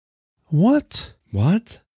What?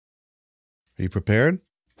 What? Are you prepared?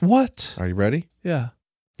 What? Are you ready? Yeah.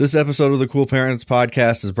 This episode of the Cool Parents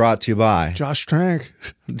Podcast is brought to you by Josh Trank.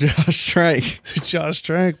 Josh Trank. Josh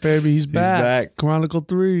Trank, baby. He's back. back. Chronicle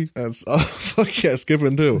 3. That's fuck yeah,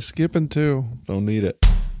 skipping 2. Skipping 2. Don't need it.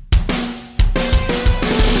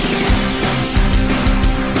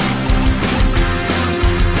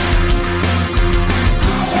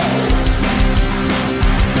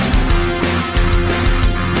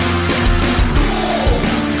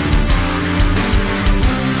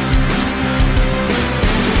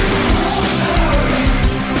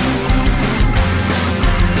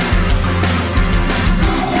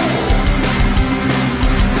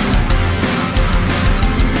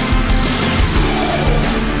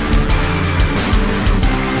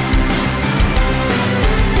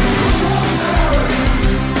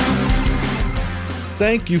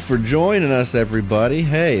 Thank you for joining us, everybody.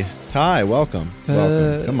 Hey, hi, welcome.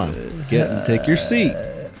 Come on, take your seat.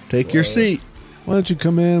 Take your seat. Why don't you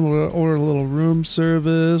come in? We'll order a little room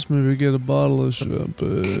service. Maybe get a bottle of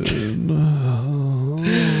champagne.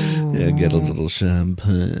 Yeah, get a little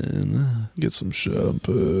champagne. Get some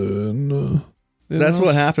champagne. That's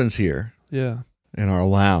what happens here. Yeah. In our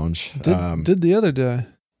lounge. Did the other day.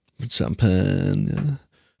 Champagne.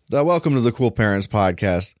 Welcome to the Cool Parents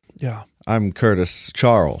Podcast. Yeah. I'm Curtis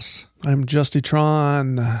Charles. I'm Justy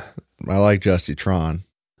Tron. I like Justy Tron.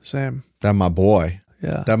 Same. That my boy.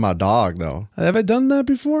 Yeah. That my dog, though. Have I done that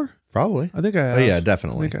before? Probably. I think I have. Oh, yeah,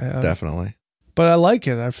 definitely. I think I have. Definitely. But I like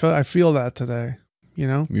it. I feel that today. You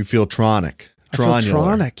know? You feel tronic. I feel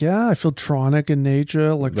tronic. Yeah, I feel tronic in nature,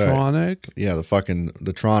 electronic. Right. Yeah, the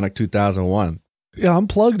Tronic 2001. Yeah, I'm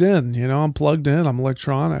plugged in. You know, I'm plugged in. I'm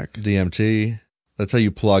electronic. DMT. That's how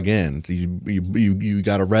you plug in. You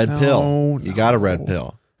got a red pill. You got a red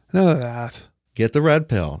pill. None of that. Get the red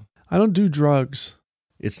pill. I don't do drugs.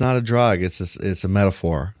 It's not a drug. It's a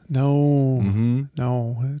metaphor. No. Mm-hmm.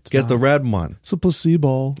 No. It's Get not. the red one. It's a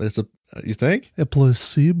placebo. You think? A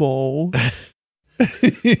placebo.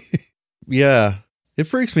 Yeah. It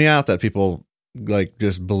freaks me out that people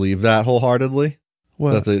just believe that wholeheartedly.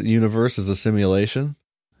 What? That the universe is a simulation.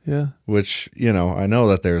 Yeah. Which, I know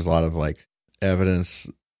that there's a lot of evidence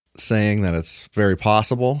saying that it's very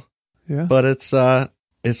possible. Yeah. But it's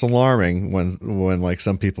alarming when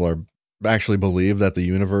some people are actually believe that the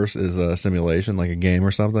universe is a simulation, like a game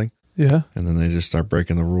or something. Yeah. And then they just start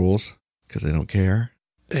breaking the rules because they don't care.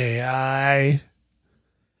 AI.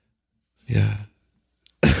 Yeah.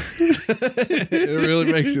 It really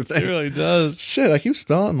makes you think. It really does. Shit, I keep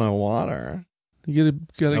spilling my water. You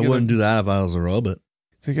gotta I wouldn't do that if I was a robot.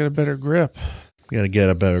 You get a better grip. You gotta get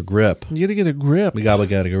a better grip. You gotta get a grip. We gotta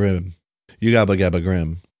get a grip. You gotta get a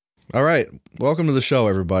grim. All right. Welcome to the show,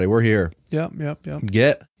 everybody. We're here. Yep.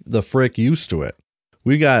 Get the frick used to it.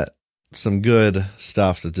 We got some good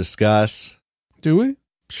stuff to discuss. Do we?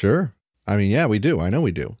 Sure. I mean, yeah, we do. I know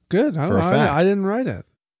we do. Good. For a fact. I didn't write it.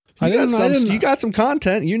 You got some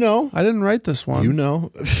content, I didn't write this one.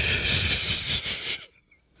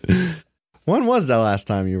 When was that last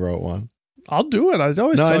time you wrote one? I'll do it. I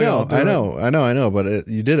always tell you I'll do it. I know. But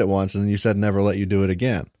you did it once, and you said never let you do it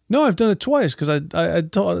again. No, I've done it twice because I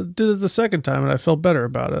did it the second time, and I felt better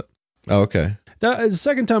about it. Oh, okay. The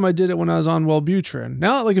second time I did it when I was on Wellbutrin.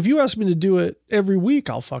 Now, if you ask me to do it every week,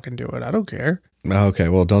 I'll fucking do it. I don't care. Okay,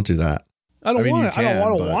 well, don't do that. I don't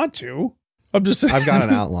want to. I'm just saying. I've got an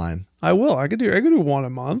outline. I will. I could do one a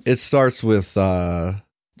month. It starts with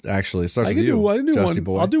actually, it starts with you, Justy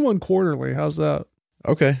boy. I'll do one quarterly. How's that?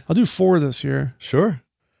 Okay. I'll do 4 this year. Sure.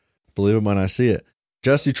 Believe it when I see it.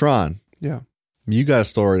 Justy Tron. Yeah. You got a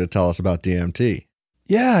story to tell us about DMT.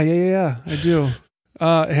 Yeah. I do.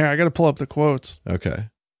 Here, I got to pull up the quotes. Okay.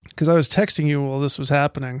 Because I was texting you while this was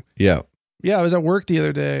happening. Yeah. Yeah, I was at work the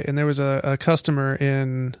other day, and there was a customer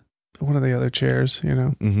in one of the other chairs,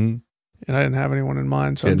 Mm-hmm. And I didn't have anyone in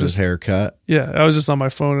mind, so Getting his hair cut. Yeah, I was just on my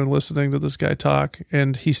phone and listening to this guy talk,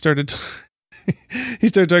 and he started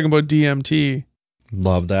talking about DMT.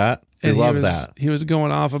 Love that. We love that. He was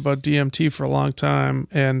going off about DMT for a long time,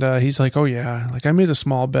 and he's like, "Oh yeah, I made a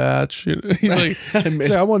small batch." He's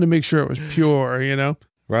like, I wanted to make sure it was pure,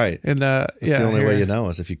 Right. And That's the only way you know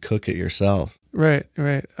is if you cook it yourself. Right.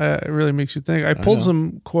 It really makes you think. I pulled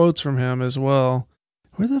some quotes from him as well.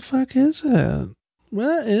 Where the fuck is it?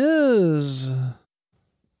 Where is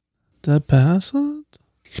the passage?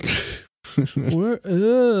 Where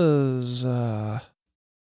is the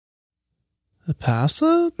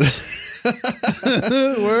passage?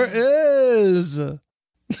 Where is?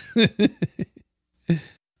 It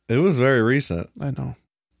was very recent. I know.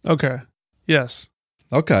 Okay. Yes.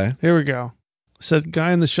 Okay. Here we go. Said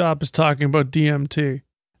guy in the shop is talking about DMT.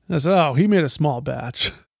 I said, oh, he made a small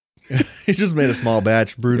batch. He just made a small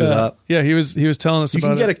batch, brewed it up. Yeah, he was telling us You about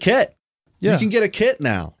can get a kit. Yeah. You can get a kit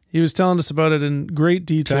now. He was telling us about it in great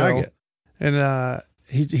detail. Tag it. And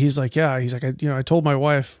he's like, yeah, he's like, I told my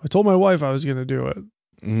wife I was going to do it.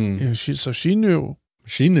 Mm. She knew.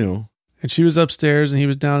 She knew. And she was upstairs and he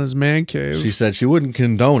was down in his man cave. She said she wouldn't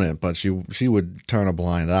condone it, but she would turn a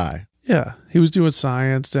blind eye. Yeah, he was doing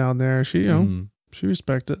science down there. She, she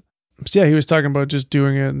respected it. So yeah, he was talking about just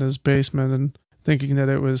doing it in his basement and thinking that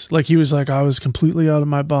it was like, he was like, I was completely out of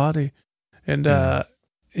my body. And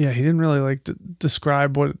he didn't really like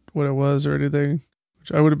describe what it was or anything,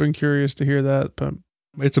 which I would have been curious to hear that. But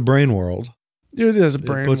it's a brain world. It is a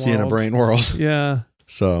brain world. It puts you in a brain world. Yeah.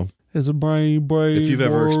 So it's a brain if you've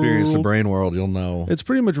ever world. experienced a brain world, you'll know. It's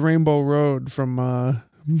pretty much Rainbow Road from Mario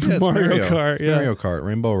Kart. Yeah. Mario Kart,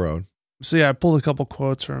 Rainbow Road. So yeah, I pulled a couple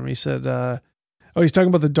quotes from him. He said, he's talking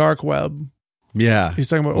about the dark web. Yeah. He's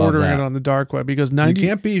talking about ordering it on the dark web. He goes, you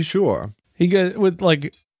can't be sure. He goes, with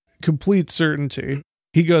like complete certainty.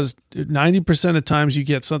 He goes, 90% of times you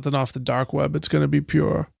get something off the dark web, it's going to be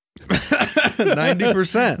pure.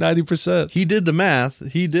 90%. 90%. He did the math.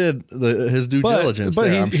 He did his due diligence. But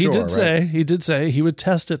there, he did say he would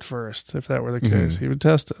test it first if that were the case. He would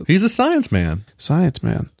test it. He's a science man.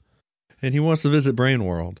 And he wants to visit Brain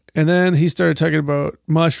World. And then he started talking about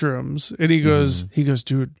mushrooms. And he goes,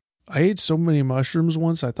 dude, I ate so many mushrooms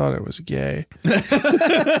once, I thought it was gay.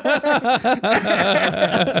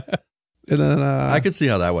 And then I could see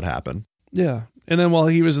how that would happen. Yeah. And then while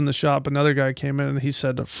he was in the shop, another guy came in and he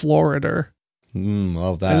said Florida.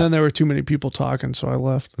 Love that. And then there were too many people talking, so I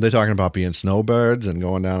left. Are they talking about being snowbirds and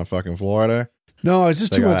going down to fucking Florida? No, it's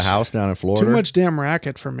just too much. A house down in Florida. Too much damn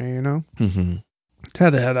racket for me, you know.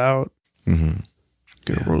 Had to head out.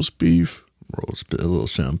 Get a roast beef, a little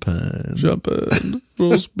champagne,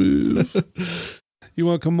 roast beef. You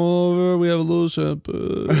want to come over? We have a little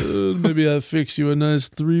champagne. Maybe I'll fix you a nice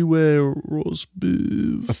 3-way roast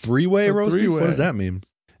beef. A 3-way roast beef? What does that mean?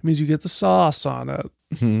 It means you get the sauce on it.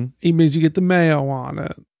 It means you get the mayo on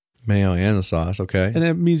it. Mayo and the sauce, okay. And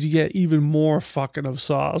that means you get even more fucking of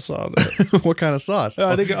sauce on it. What kind of sauce?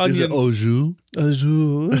 I think onion. Is it au jus? Au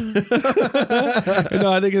jus.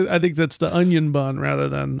 No, I think that's the onion bun rather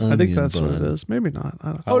than. I think that's what it is. Maybe not.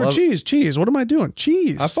 I don't know. Cheese. What am I doing?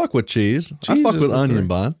 Cheese. I fuck with cheese. I fuck with onion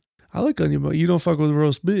bun. I like onion bun. You don't fuck with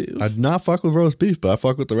roast beef. I do not fuck with roast beef, but I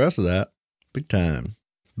fuck with the rest of that. Big time.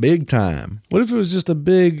 Big time. What if it was just a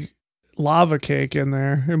big lava cake in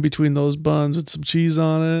there in between those buns with some cheese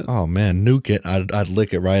on it? Oh man, nuke it. I'd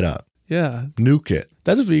lick it right up. Yeah. Nuke it.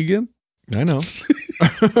 That's vegan. I know.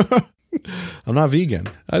 I'm not vegan.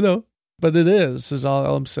 I know. But it is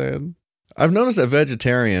all I'm saying. I've noticed that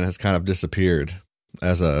vegetarian has kind of disappeared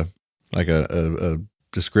as a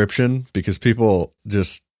description because people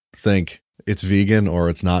just think it's vegan or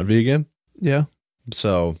it's not vegan. Yeah.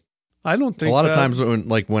 So I don't think a lot of times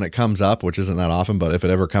when it comes up, which isn't that often, but if it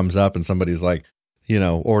ever comes up and somebody's like,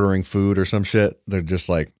 ordering food or some shit, they're just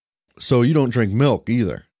like, so you don't drink milk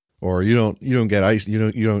either, or you don't get ice, you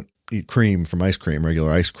don't eat cream from ice cream,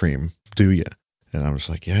 regular ice cream, do you? And I was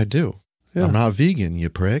like, yeah, I do. Yeah. I'm not vegan, you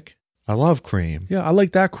prick. I love cream. Yeah, I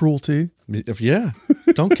like that cruelty. Yeah,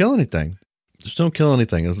 don't kill anything. Just don't kill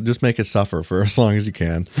anything. Just make it suffer for as long as you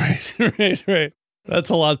can. Right. That's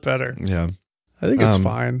a lot better. Yeah. I think it's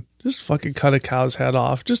fine. Just fucking cut a cow's head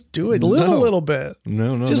off. Just do it. Live a little bit.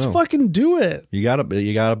 No. Just fucking do it. You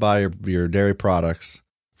gotta buy your dairy products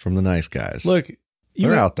from the nice guys. Look,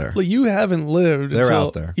 they're out there. Look, you haven't lived. They're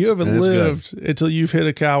out there. You haven't lived until you've hit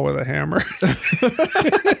a cow with a hammer.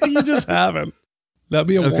 You just haven't. Now,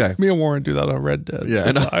 me and Warren do that on Red Dead.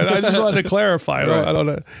 Yeah, I just wanted to clarify. Right. I don't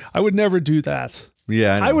know. I would never do that.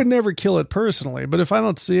 Yeah, I would never kill it personally. But if I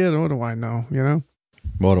don't see it, what do I know?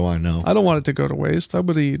 What do I know? I don't want it to go to waste. I'm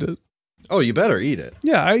going to eat it. Oh, you better eat it.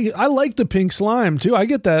 Yeah, I like the pink slime, too. I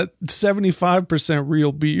get that 75%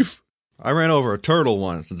 real beef. I ran over a turtle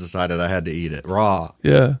once and decided I had to eat it raw.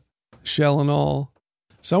 Yeah, shell and all.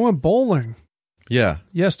 So I went bowling. Yeah.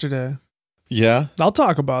 Yesterday. Yeah. I'll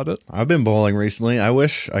talk about it. I've been bowling recently. I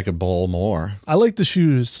wish I could bowl more. I like the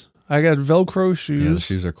shoes. I got Velcro shoes. Yeah, the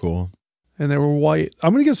shoes are cool. And they were white.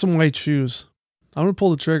 I'm going to get some white shoes. I'm going to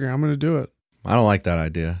pull the trigger. I'm going to do it. I don't like that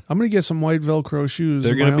idea. I'm going to get some white Velcro shoes.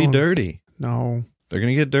 They're going to be dirty. No. They're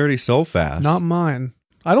going to get dirty so fast. Not mine.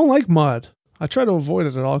 I don't like mud. I try to avoid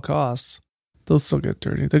it at all costs. They'll still get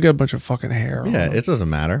dirty. They got a bunch of fucking hair. Yeah, it doesn't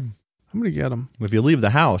matter. I'm going to get them. If you leave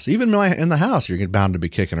the house, even in the house, you're bound to be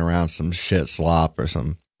kicking around some shit slop or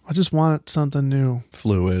some... I just want something new.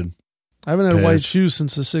 Fluid. I haven't had white shoes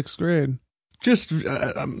since the 6th grade.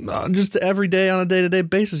 Just every day on a day-to-day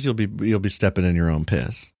basis, you'll be stepping in your own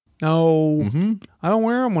piss. No, Mm-hmm. I don't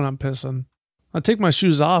wear them when I'm pissing. I take my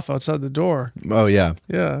shoes off outside the door. Oh, yeah.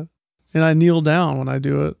 Yeah. And I kneel down when I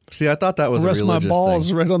do it. See, I thought that was a Rest religious my balls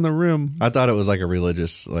thing. right on the rim. I thought it was like a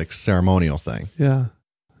religious, like ceremonial thing. Yeah.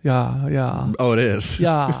 Yeah. Oh, it is.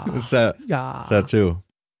 Yeah. It's that. Yeah. It's that too.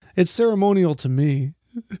 It's ceremonial to me.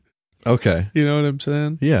 Okay. You know what I'm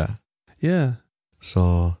saying? Yeah. Yeah.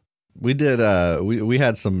 So we did. We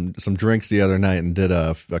had some drinks the other night and did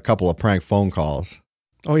a couple of prank phone calls.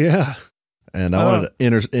 Oh, yeah. And I wanted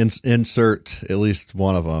to insert at least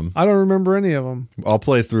one of them. I don't remember any of them. I'll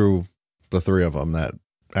play through the three of them that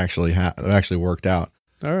actually worked out.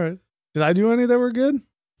 All right. Did I do any that were good?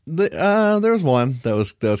 There was one that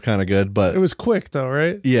was kind of good, but It was quick, though,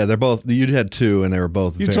 right? yeah, they're both. You had two, and they were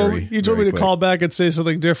both You very. told me to very quick. call back and say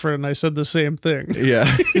something different, and I said the same thing. Yeah,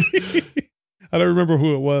 I don't remember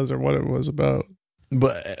who it was or what it was about.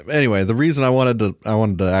 but anyway, the reason I wanted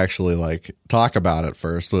to actually like talk about it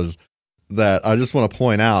first was that I just want to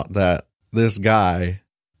point out that this guy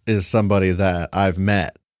is somebody that I've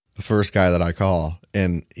met. The first guy that I call,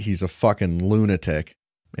 and he's a fucking lunatic,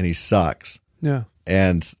 and he sucks. Yeah.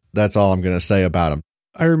 And that's all I'm going to say about him.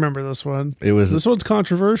 I remember this one. This one's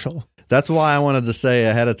controversial. That's why I wanted to say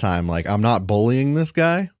ahead of time, like, I'm not bullying this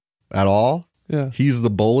guy at all. Yeah. He's the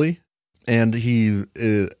bully, and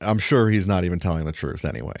I'm sure he's not even telling the truth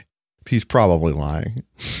anyway. He's probably lying,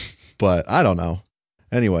 but I don't know.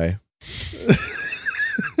 Anyway.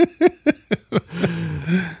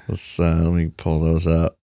 Let me pull those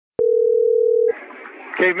up.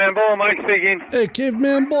 Caveman Bull, Mike speaking. Hey,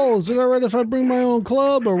 Caveman Bull, is it all right if I bring my own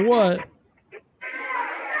club or what?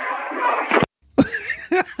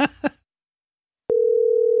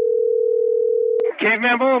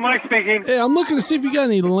 Caveman Bull, Mike speaking. Hey, I'm looking to see if you got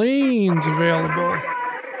any lanes available.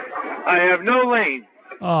 I have no lane.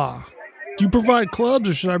 Ah. Do you provide clubs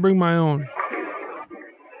or should I bring my own?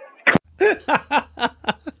 I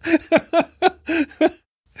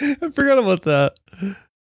forgot about that.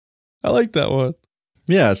 I like that one.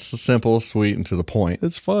 Yeah, it's simple, sweet, and to the point.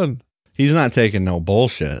 It's fun. He's not taking no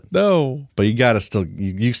bullshit, No. but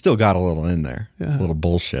you still got a little in there. Yeah. A little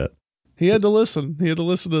bullshit. He had to listen. He had to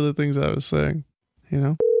listen to the things I was saying, you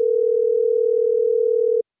know?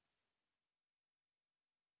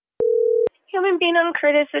 Human being on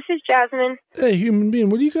Curtis, this is Jasmine. Hey, human being,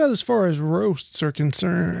 what do you got as far as roasts are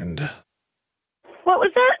concerned? What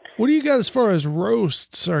was that? What do you got as far as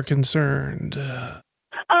roasts are concerned?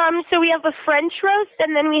 So we have a French roast,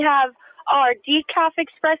 and then we have our decaf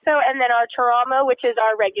espresso, and then our Taramo, which is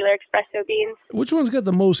our regular espresso beans. Which one's got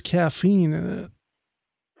the most caffeine in it?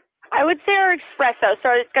 I would say our espresso, so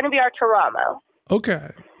it's going to be our Taramo.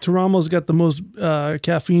 Okay. Taramo's got the most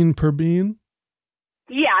caffeine per bean?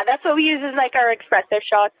 Yeah, that's what we use as like our espresso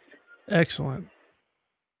shots. Excellent.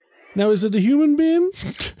 Now, is it a human being?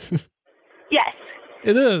 Yes.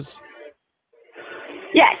 It is.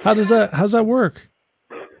 Yes. How's that work?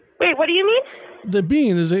 Wait, what do you mean? The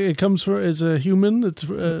bean it comes from is a human. It's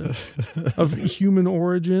of human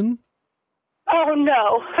origin. Oh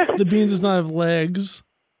no. The bean does not have legs.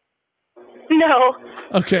 No.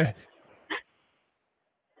 Okay.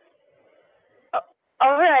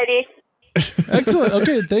 Alrighty. Excellent.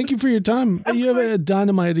 Okay, thank you for your time. You have a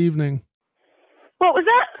dynamite evening. What was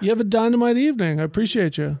that? You have a dynamite evening. I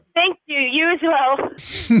appreciate you. Thank you. You as well.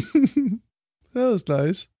 That was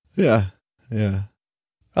nice. Yeah. Yeah.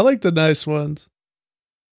 I like the nice ones.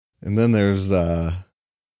 And then there's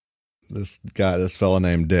this fella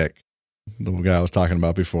named Dick, the guy I was talking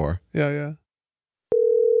about before. Yeah.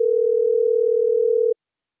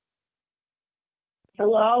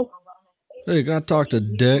 Hello? Hey, can I talk to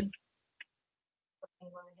Dick?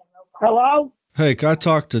 Hello? Hey, can I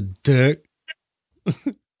talk to Dick?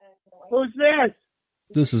 Who's this?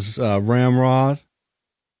 This is Ramrod.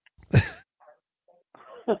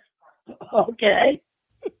 Okay.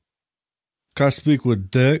 Can I speak with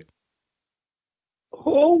Dick?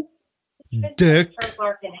 Who? Dick.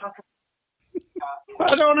 I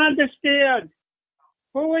don't understand.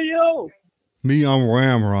 Who are you? Me, I'm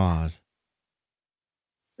Ramrod.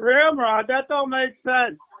 Ramrod, that don't make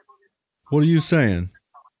sense. What are you saying?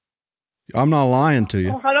 I'm not lying to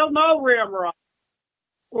you. I don't know Ramrod.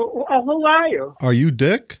 Who are you? Are you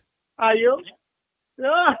Dick? Are you?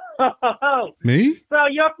 Oh. Me? So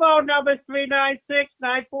your phone number is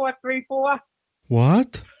 396-9434?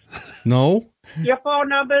 What? No. Your phone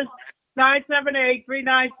number is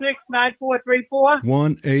 978-396-9434?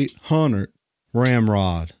 1-800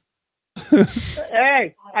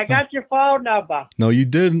 Hey, I got your phone number. No, you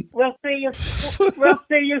didn't. We'll see you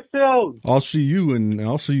soon. I'll see you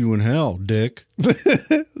in hell, Dick.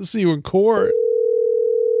 See you in court.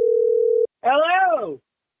 Hello.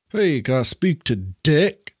 Hey, can I speak to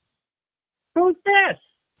Dick? Who's this?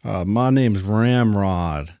 My name's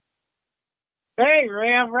Ramrod. Hey,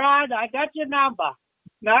 Ramrod, I got your number.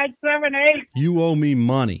 978. You owe me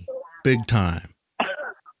money. Big time.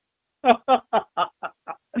 I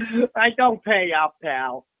don't pay up,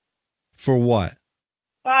 pal. For what?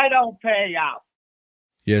 I don't pay up.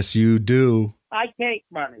 Yes, you do. I take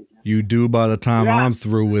money. You do by the time Yeah. I'm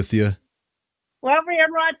through with you. Well,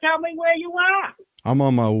 Ramrod, tell me where you are. I'm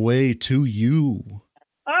on my way to you.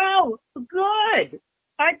 Oh, good.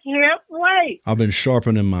 I can't wait. I've been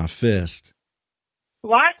sharpening my fist.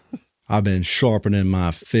 What? I've been sharpening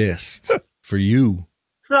my fist for you.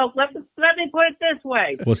 So let me put it this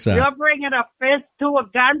way. What's that? You're bringing a fist to a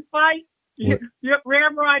gunfight? What?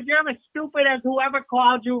 Ramrod, you're as stupid as whoever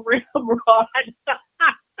called you Ramrod.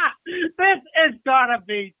 This is gonna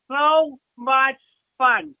be so much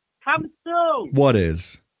fun. Come soon. What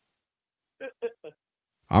is?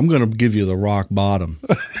 I'm going to give you the rock bottom.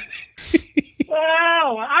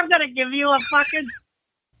 Oh, I'm gonna give you a fucking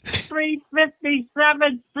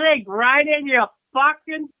 357 cig right in your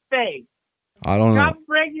fucking face. I don't know. Come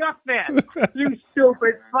bring your fist, you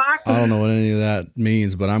stupid fuck. I don't know what any of that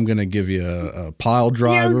means, but I'm going to give you a pile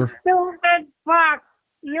driver. You stupid fuck.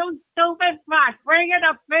 You stupid fuck. Bringing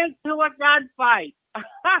a fist to a gunfight.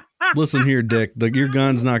 Listen here, Dick. Your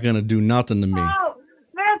gun's not going to do nothing to me. Oh,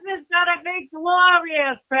 this is gonna be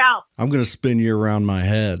glorious, pal. I'm going to spin you around my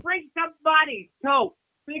head. Bring some buddies too,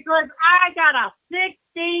 because I got a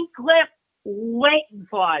 16 clip waiting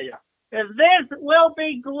for you. And this will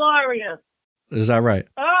be glorious. Is that right?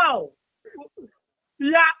 Oh,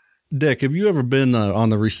 yeah. Dick, have you ever been on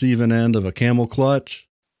the receiving end of a camel clutch?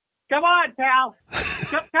 Come on, pal.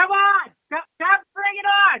 Come on. Come, bring it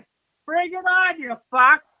on. Bring it on, you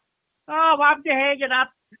fuck. Oh, I'm hanging up.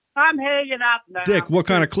 I'm hanging up now. Dick, what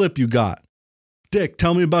kind of clip you got? Dick,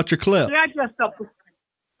 tell me about your clip. Yeah, just a.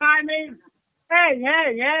 I mean,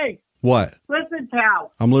 hey. What? Listen,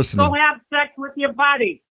 pal. I'm listening. Go have sex with your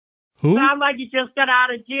buddy. Who? Sound like you just got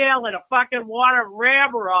out of jail in a fucking water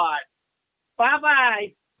ramrod.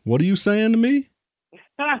 Bye-bye. What are you saying to me?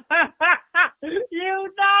 You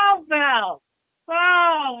know, Bill.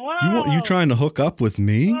 Oh, You trying to hook up with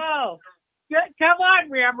me? Oh. Come on,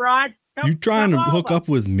 Ramrod. You trying to come hook over. up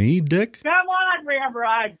with me, Dick? Come on,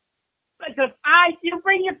 Ramrod. Because you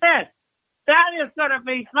bring your fist. That is going to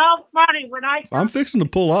be so funny when I'm fixing to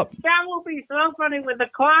pull up. That will be so funny when the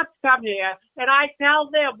cops come here and I tell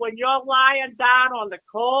them when you're lying down on the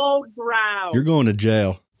cold ground You're going to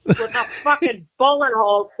jail. with a fucking bullet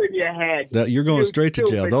hole in your head. You're going You straight to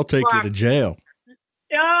jail. stupid They'll take you fuck. to jail.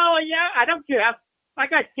 Oh, yeah, I don't care. I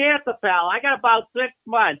got cancer, pal. I got about 6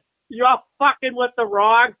 months. You're fucking with the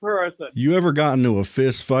wrong person. You ever got into a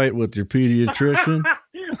fist fight with your pediatrician?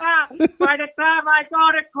 By the time I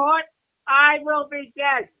go to court, I will be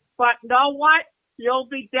dead. But know what? You'll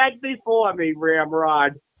be dead before me,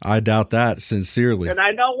 Ramrod. I doubt that, sincerely. And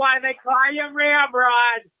I know why they call you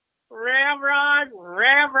Ramrod. Ramrod.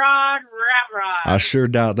 I sure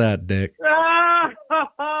doubt that, Dick.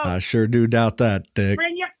 I sure do doubt that, Dick.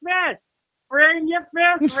 Bring your fist. Bring your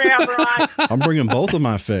fist, Ramrod. I'm bringing both of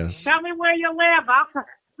my fists. Tell me where you live.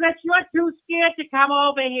 Since you're too scared to come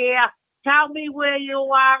over here, tell me where you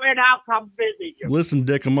are and I'll come visit you. Listen,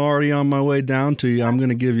 Dick, I'm already on my way down to you. I'm going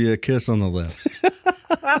to give you a kiss on the lips.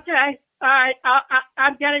 Okay. All right.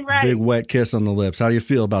 I'm getting ready. Big wet kiss on the lips. How do you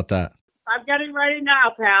feel about that? I'm getting ready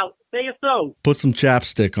now, pal. See you soon. Put some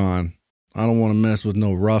chapstick on. I don't want to mess with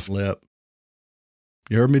no rough lip.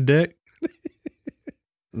 You heard me, Dick?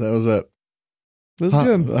 That was it. That's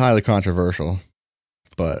good. Highly controversial.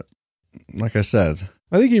 But like I said,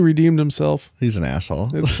 I think he redeemed himself he's an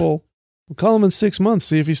asshole. in full. We'll call him in 6 months,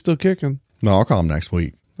 see if he's still kicking. No, I'll call him next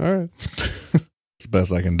week. All right. It's the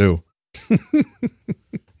best I can do.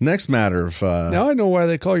 Next matter of Now I know why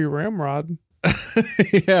they call you Ramrod.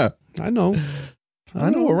 yeah. I know.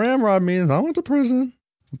 I know what ramrod means. I went to prison.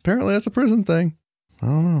 Apparently that's a prison thing. I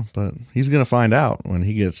don't know, but he's gonna find out when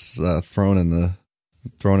he gets thrown into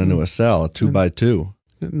a cell, a 2x2.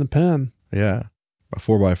 In the pen. Yeah, a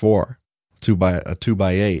 4x4, a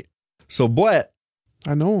 2x8. So Brett,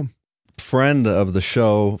 I know him. friend of the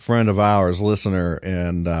show, friend of ours, listener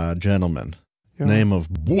and gentleman, Yeah. name of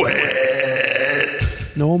Brett.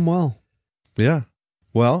 Know him well. Yeah.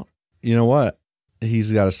 Well, you know what?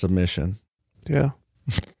 He's got a submission. Yeah.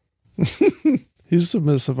 He's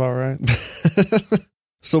submissive, all right.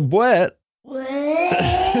 So Brett.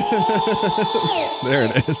 There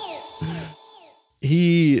it is.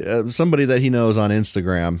 He, somebody that he knows on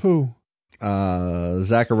Instagram, Who?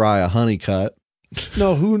 Zachariah Honeycutt.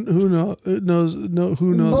 No, who knows? No,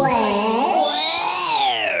 who knows?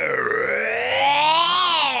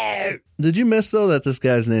 Did you miss, though, that this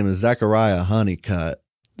guy's name is Zachariah Honeycutt?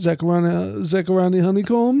 Zacharoni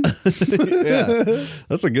Honeycomb? Yeah,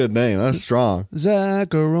 that's a good name. That's strong.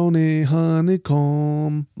 Zacharoni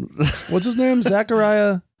Honeycomb. What's his name?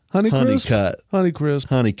 Zachariah Honeycrisp? Honeycutt. Honeycrisp.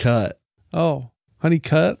 Honeycutt. Oh,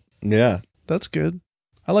 Honeycutt? Yeah. That's good.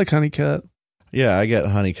 I like Honeycutt. Yeah, I get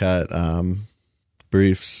Honeycutt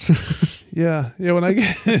briefs. Yeah. When I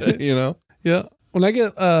get... You know? Yeah. When I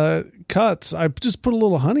get cuts, I just put a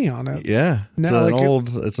little honey on it. Yeah. Now,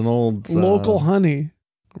 It's an old local honey.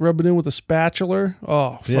 Rub it in with a spatula.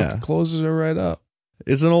 Oh, Yeah. closes it right up.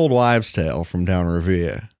 It's an old wives' tale from down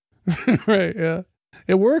Revere. Right, yeah.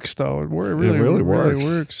 It works, though. It really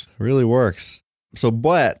works. Really works. So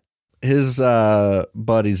Brett, his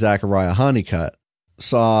buddy Zachariah Honeycutt,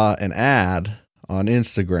 saw an ad on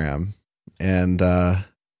Instagram, and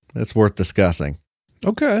it's worth discussing.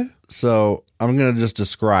 Okay. So I'm going to just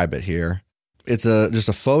describe it here. It's just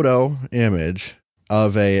a photo image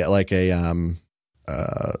of it's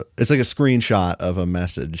like a screenshot of a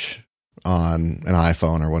message on an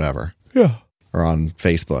iPhone or whatever. Yeah. Or on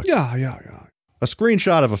Facebook. Yeah. A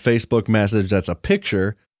screenshot of a Facebook message that's a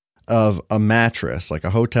picture of a mattress, like a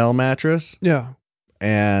hotel mattress. Yeah.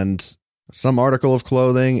 And some article of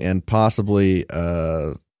clothing and possibly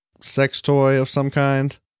a sex toy of some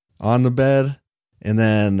kind on the bed. And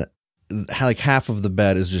then like half of the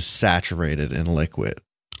bed is just saturated in liquid.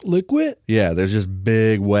 Liquid? Yeah, there's just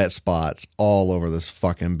big wet spots all over this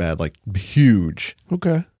fucking bed, like huge.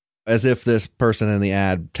 Okay. As if this person in the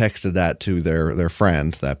ad texted that to their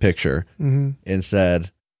friend, that picture, Mm-hmm. and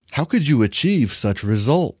said, "How could you achieve such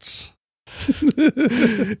results?"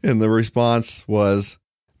 And the response was,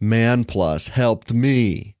 "Man Plus helped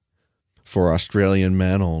me for Australian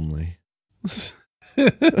men only."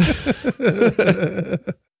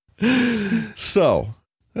 So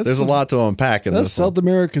there's a lot to unpack in that's this South one.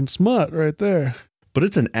 American smut right there. But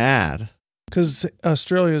it's an ad. Because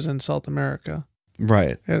Australia's in South America.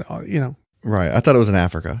 Right. And, Right. I thought it was in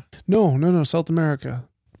Africa. No, South America.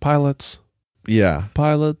 Pilots. Yeah.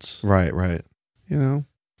 Right.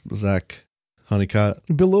 Zach Honeycutt.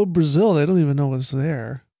 Below Brazil, they don't even know what's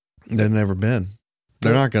there. They've never been.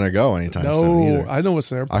 They're not going to go anytime soon either. I know what's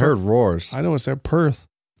there. I heard roars. I know what's there. Perth.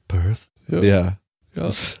 Perth? Yep. Yeah.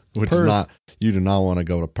 Yep. Which Perth. is not, you do not want to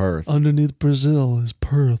go to Perth. Underneath Brazil is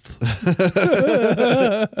Perth.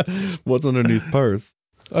 What's underneath Perth?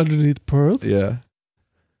 Underneath Perth? Yeah.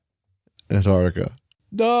 Antarctica.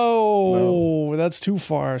 No, that's too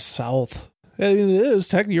far south. I mean, it is.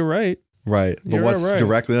 Technically, you're right. Right. But You're what's right.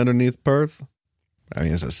 directly underneath Perth? I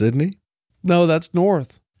mean, is it Sydney? No, that's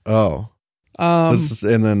north. Oh. That's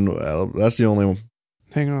the only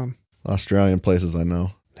Hang on. Australian places I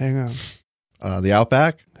know. Hang on. The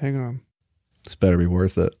Outback? Hang on. This better be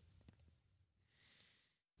worth it.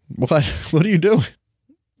 What? What are you doing?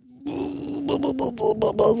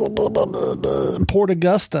 Port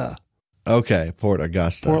Augusta. Okay, Port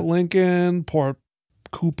Augusta. Port Lincoln. Port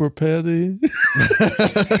Cooper Petty.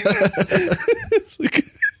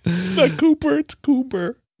 It's not Cooper, it's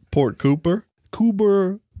Cooper. Port Cooper?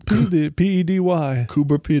 Cooper Pedy. P-E-D-Y.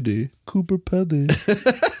 Cooper PD. Cooper Petty.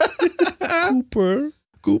 Cooper.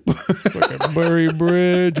 Cooper. Fucking Bury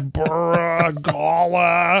Bridge. Burra.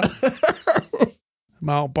 Gala.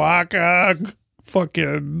 Mount Baca.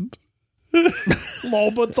 Fucking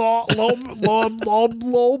Lobenthal.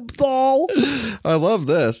 Lobenthal. I love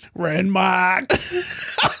this. Renmark.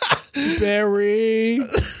 Berry.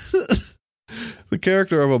 The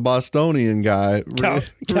character of a Bostonian guy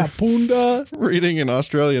Kapunda. reading an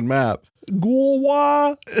Australian map.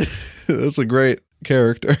 Gulwa. That's a great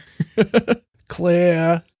character.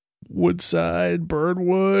 Clare. Woodside.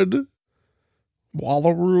 Birdwood.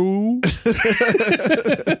 Wallaroo.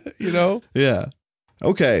 Yeah.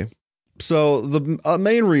 Okay. So the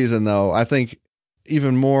main reason, though, I think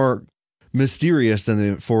even more mysterious than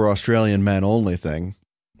the for Australian men only thing.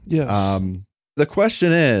 Yes. The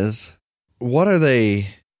question is, what are they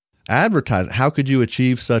advertising? How could you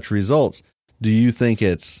achieve such results? Do you think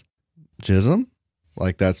it's jism?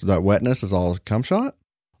 Like that wetness is all cum shot?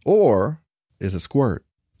 Or is it squirt?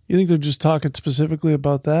 You think they're just talking specifically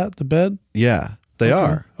about that, the bed? Yeah, they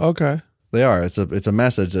are. Okay. They are. It's a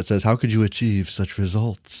message that says, how could you achieve such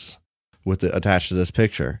results with it attached to this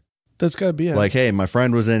picture? That's got to be it. Like, hey, my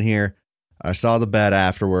friend was in here. I saw the bed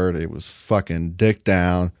afterward. It was fucking dick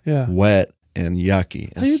down, wet and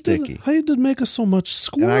yucky and sticky. How you did make us so much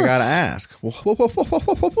squirt? And I got to ask,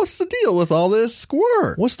 what's the deal with all this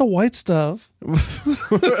squirt? What's the white stuff?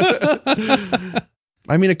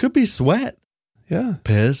 I mean, it could be sweat. Yeah.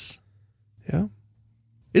 Piss. Yeah.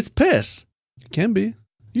 It's piss. It can be.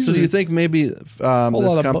 So do you think maybe this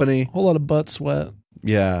company, whole lot of butt sweat,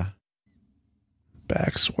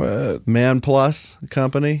 back sweat, Man Plus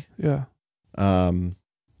company? Yeah.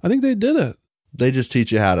 I think they did it. They just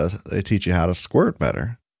teach you how to squirt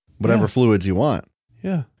better, whatever fluids you want.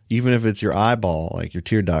 Yeah. Even if it's your eyeball, like your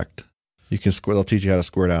tear duct, you can squirt. They'll teach you how to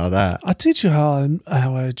squirt out of that. I'll teach you how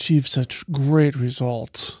I achieve such great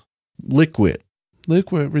results. Liquid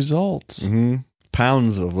results. Mm-hmm.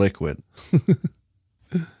 Pounds of liquid.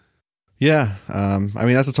 Yeah. I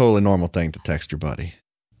mean, that's a totally normal thing to text your buddy.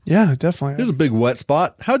 Yeah, definitely. Here's a big wet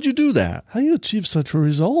spot. How'd you do that? How you achieve such a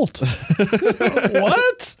result?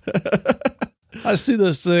 What? I see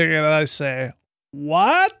this thing and I say,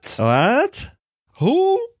 what? What?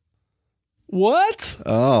 Who? What?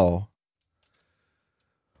 Oh.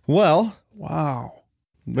 Well. Wow.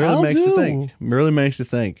 Really makes you think. Really makes you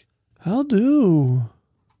think. How do?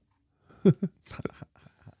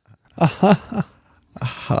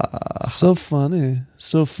 So funny.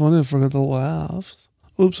 So funny. I forgot to laugh.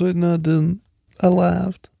 Oops, wait, no, I didn't. I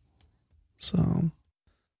laughed. So,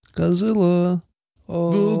 Godzilla.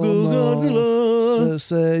 Oh, Godzilla. They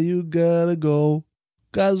say you gotta go.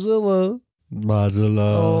 Godzilla.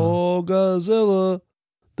 Oh, Godzilla.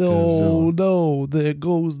 Oh, no, there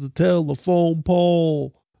goes the telephone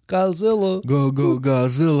pole. Godzilla. Go,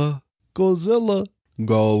 Godzilla. Godzilla.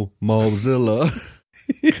 Go, Mozilla.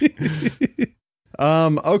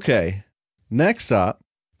 Okay. Next up,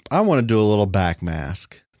 I want to do a little back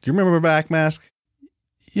mask. Do you remember back mask?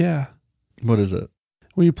 Yeah. What is it?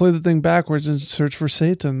 When you play the thing backwards and search for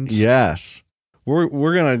Satans. Yes. We're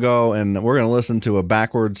going to go and we're going to listen to a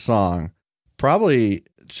backwards song. Probably,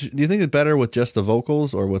 do you think it's better with just the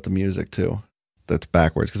vocals or with the music too? That's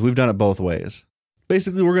backwards, because we've done it both ways.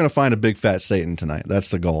 Basically, we're going to find a big fat Satan tonight.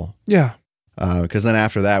 That's the goal. Yeah. Because then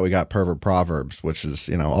after that, we got Pervert Proverbs, which is,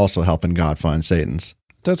 also helping God find Satans.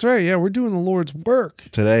 That's right. Yeah, we're doing the Lord's work.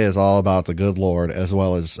 Today is all about the good Lord, as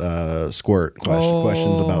well as squirt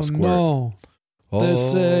questions about squirt. No. They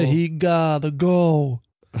say he gotta go.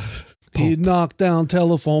 He knocked down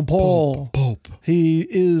telephone pole. Pope. He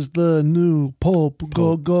is the new Pope.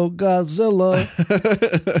 Go Godzilla.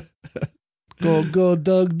 Go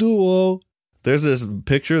Doug Duo. There's this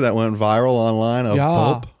picture that went viral online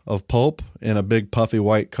of Pope in a big puffy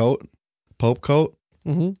white coat, Pope coat.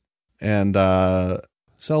 Mm-hmm. And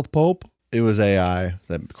South Pope. It was AI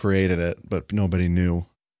that created it, but nobody knew.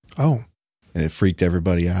 Oh. And it freaked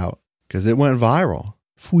everybody out because it went viral.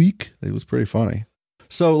 Freak. It was pretty funny.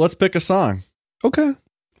 So let's pick a song. Okay.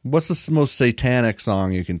 What's the most satanic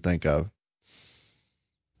song you can think of?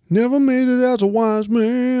 Never made it as a wise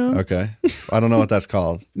man. Okay. I don't know what that's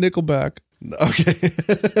called. Nickelback. Okay.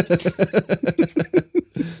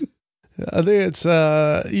 I think it's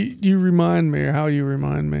you remind me, or how you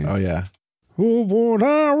remind me. Oh yeah. Oh, what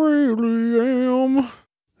I really am.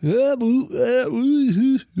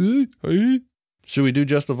 Should we do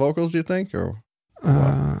just the vocals, do you think? Or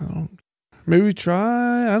maybe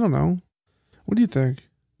try, I don't know. What do you think?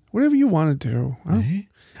 Whatever you want to do. I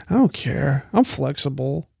don't care. I'm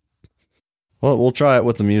flexible. Well, we'll try it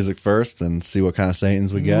with the music first and see what kind of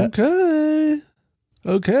Satans we get. Okay,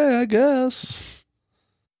 I guess.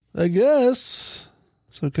 It's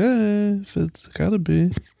okay if it's gotta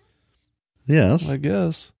be. Yes. I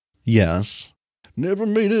guess. Yes. Never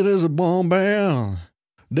made it as a bomb band.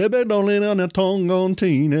 Debe don't let on the tongue on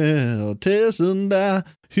Tina. Tessenda,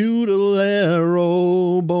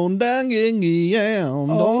 Hudalero, Bondangiam.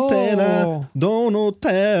 Don't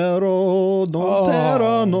tera, don't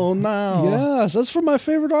tera, no now. Yes, that's from my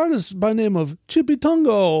favorite artist by name of Chippy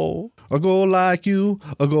Tungo. I go like you,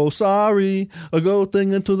 I go sorry, I go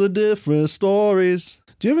thinking to the different stories.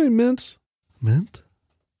 Do you have any mints? Mint?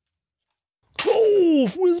 Oh,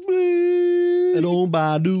 Frisbee! And on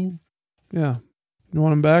Badu. Yeah. You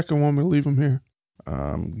want them back or want me to leave them here?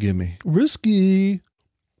 Give me. Risky.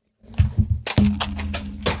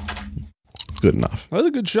 Good enough. That was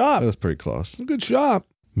a good shot. That was pretty close. A good shot.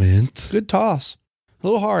 Mint. Good toss. A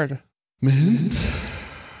little hard. Mint.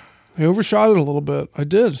 I overshot it a little bit. I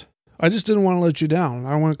did. I just didn't want to let you down.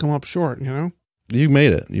 I don't want to come up short, you know? You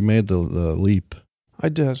made it. You made the leap. I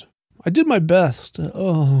did. I did my best.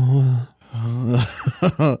 Oh.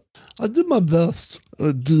 I did my best.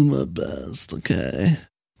 I do my best. Okay.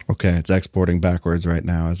 Okay, it's exporting backwards right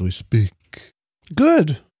now as we speak.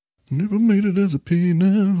 Good. Never made it as a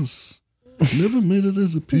penis. Never made it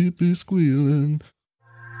as a pee-pee squealing.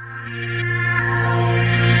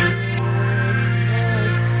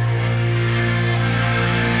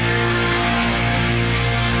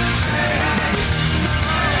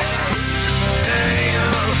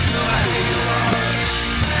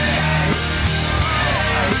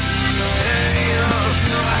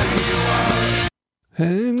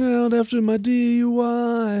 Hang out after my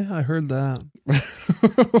DUI. I heard that.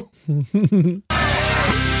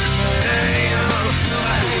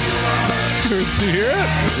 Do you hear it?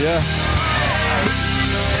 Yeah.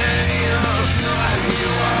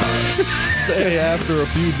 Stay after a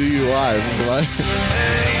few DUIs. Is what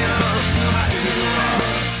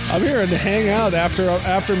I'm hearing to hang out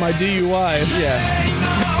after my DUI. Yeah.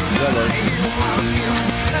 That works.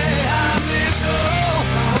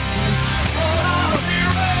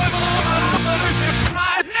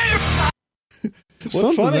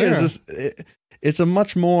 What's funny is this, it's a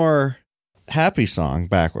much more happy song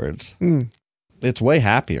backwards. Mm. It's way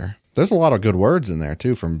happier. There's a lot of good words in there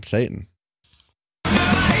too from Satan.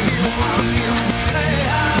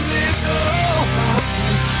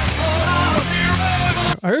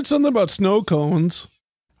 I heard something about snow cones.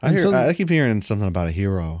 I keep hearing something about a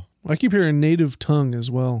hero. I keep hearing native tongue as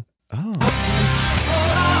well. Oh.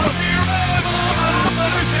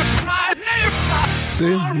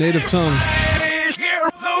 See? Native tongue.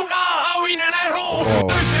 Whoa.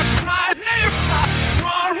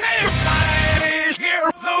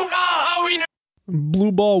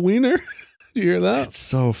 Blue ball wiener. Do you hear that? It's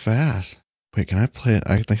so fast. Wait, can I play it?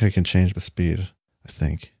 I think I can change the speed. I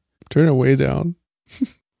think. Turn it way down.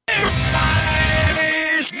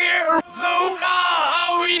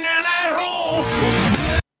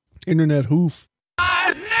 Internet hoof.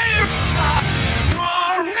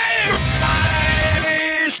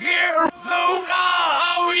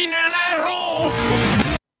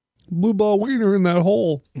 Blue ball wiener in that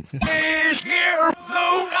hole.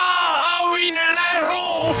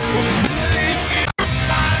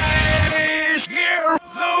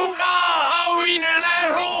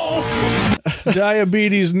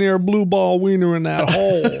 Diabetes near blue ball wiener in that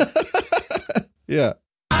hole. Yeah.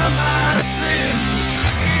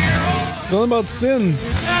 Something about sin.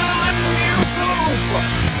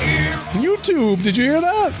 YouTube. Did you hear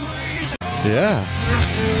that? Yeah.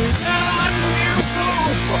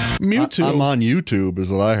 Mewtwo. I'm on YouTube is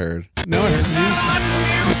what I heard. Now I heard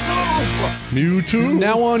Mewtwo?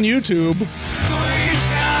 Now on YouTube.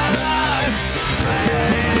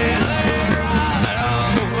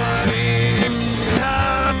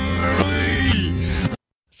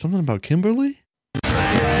 Something about Kimberly?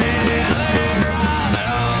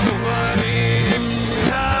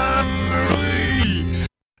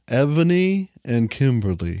 Ebony and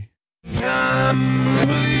Kimberly.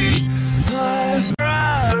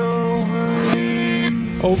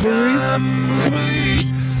 Ovary?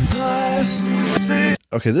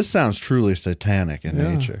 Okay, this sounds truly satanic in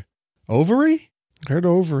Yeah. nature. Ovary? I heard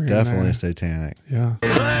ovary. in Definitely there. satanic. Yeah.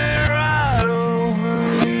 Yeah.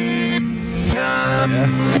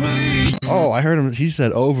 Oh, I heard him. He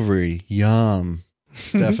said ovary. Yum.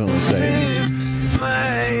 Definitely Satan.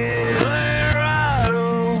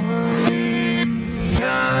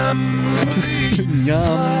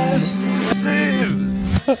 Yum.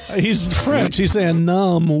 He's French. He's saying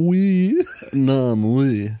nom, oui. Num.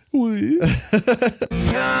 Oui. Oui.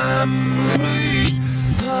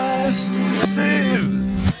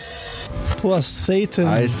 Plus Satan.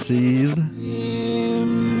 I seethe.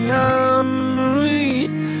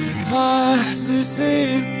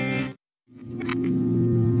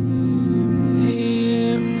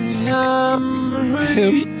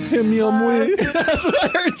 Him yum wee. That's what I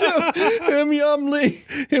heard too. Him yum lee.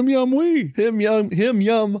 Him yum wee. Him yum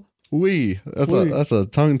wee. Wee. That's a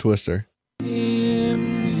tongue twister.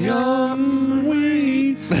 Yum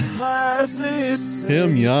wee.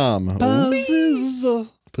 Him yum. Pazizza.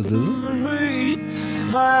 Pazizza?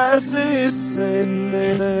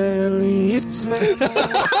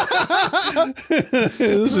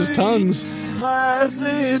 This is tongues. I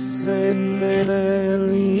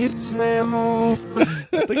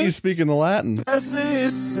think he's speaking the Latin. Sunday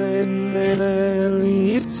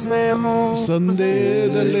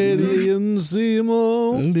the lady in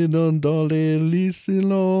Simo.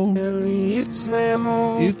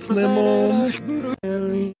 It's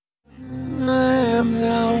lemon.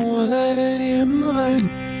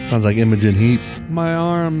 Sounds like Imogen Heap. My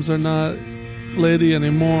arms are not lady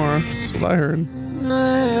anymore. That's what I heard.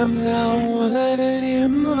 My arms are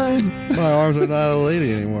not a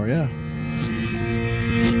lady anymore, yeah.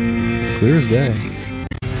 Clear as day.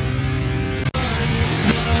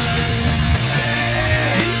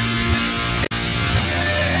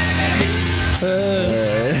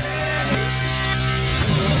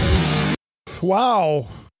 Wow.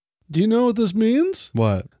 Do you know what this means?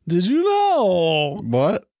 What? Did you know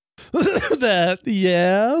What? that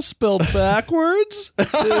yeah spelled backwards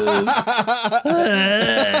is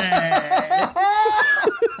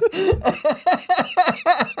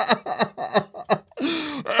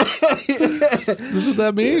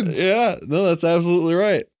that means. Yeah, no, that's absolutely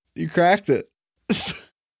right. You cracked it.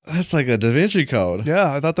 That's like a Da Vinci Code.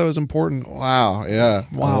 Yeah, I thought that was important. Wow. Yeah.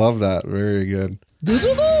 Wow. I love that. Very good.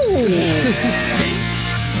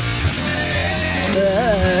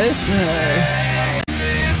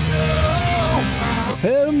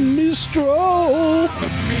 Hey, Mistro.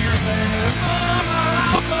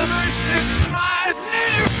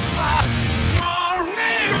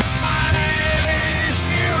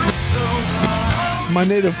 My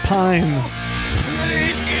native pine.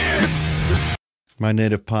 My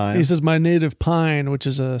native pine. He says, my native pine, which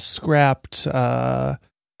is a scrapped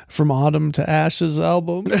From Autumn to Ashes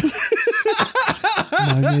album.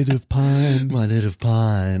 My native pine. My native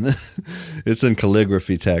pine. It's in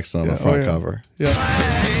calligraphy text on the front cover. Yeah.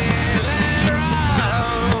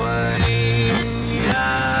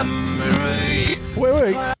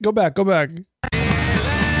 Wait. Go back.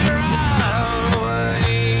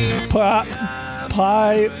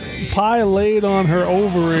 Pie laid on her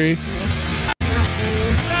ovary.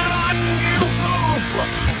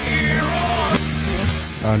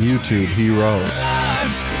 On YouTube, Hero.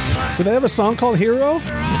 Do they have a song called Hero?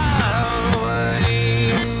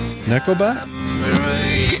 Nickelback?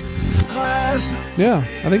 Yeah,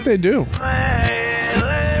 I think they do.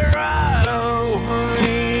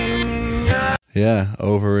 Yeah,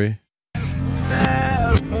 ovary.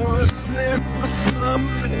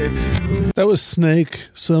 That was Snake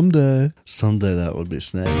Someday. Someday that would be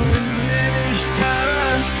Snake.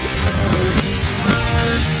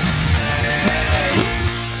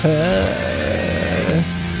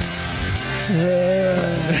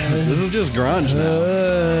 This is just grunge now.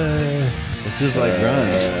 It's just like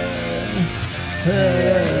grunge.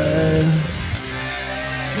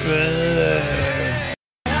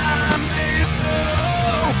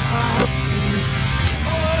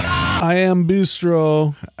 I am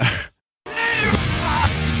Bistro.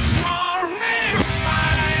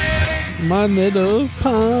 My native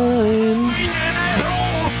pine.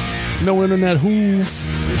 No internet hoof.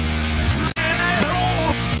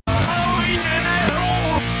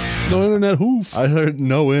 No internet hoof. I heard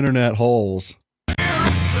no internet holes.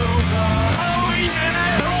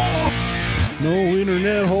 No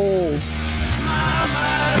internet holes.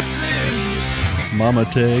 Mama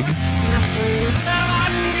Tig.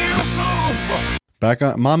 Back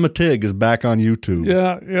on Mama Tig is back on YouTube.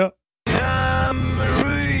 Yeah.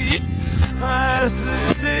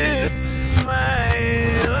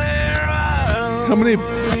 How many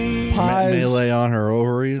pies? Melee on her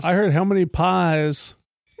ovaries. I heard how many pies.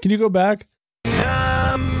 Can you go back?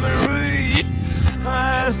 How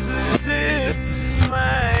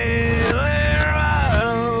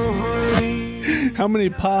many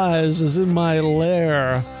pies is in my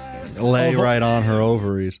lair? Lay right on her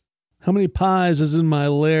ovaries. How many pies is in my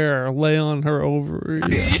lair? Lay on her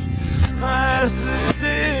ovaries.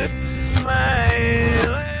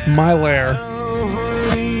 My lair.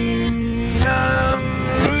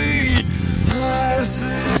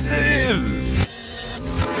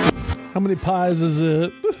 How many pies is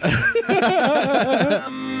it?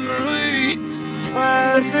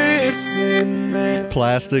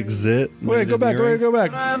 Plastic zit. Wait, go back.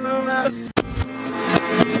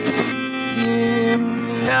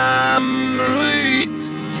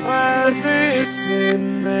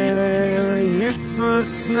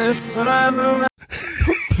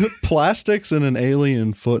 Plastics and an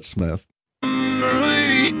alien footsmith.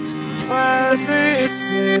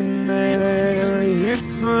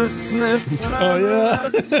 Oh yeah.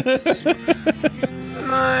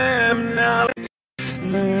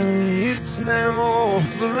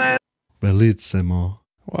 Bellissimo.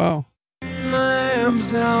 Wow.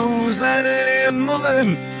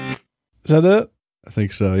 Is that it? I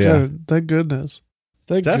think so, yeah. God, thank goodness.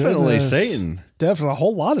 Definitely Satan. Definitely a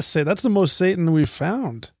whole lot of Satan. That's the most Satan we've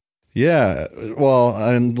found. Yeah. Well,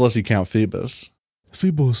 unless you count Phoebus.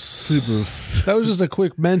 Phoebus. That was just a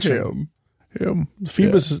quick mention. Him.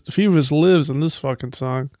 Phoebus lives in this fucking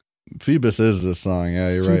song. Phoebus is this song.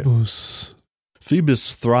 Yeah, you're Phoebus. right.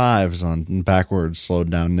 Phoebus thrives on backwards, slowed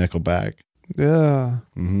down Nickelback. Yeah.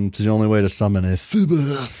 Mm-hmm. It's the only way to summon a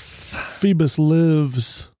Phoebus. Phoebus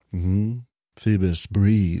lives. Mm-hmm. Phoebus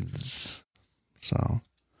breathes. So.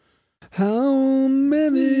 How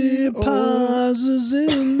many pies is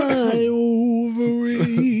in my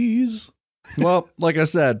ovaries? Well, like I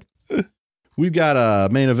said, we've got a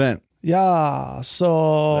main event. Yeah, so...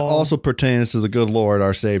 That also pertains to the good Lord,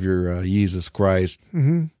 our Savior, Jesus Christ,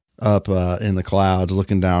 up in the clouds,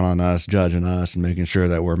 looking down on us, judging us, and making sure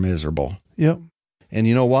that we're miserable. Yep. And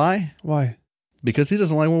you know why? Why? Because he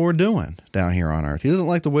doesn't like what we're doing down here on earth. He doesn't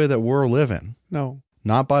like the way that we're living. No.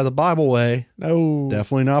 Not by the Bible way. No.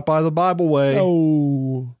 Definitely not by the Bible way.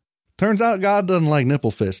 No. Turns out God doesn't like nipple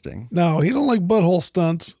fisting. No, he don't like butthole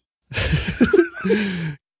stunts.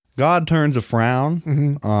 God turns a frown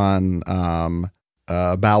Mm-hmm. on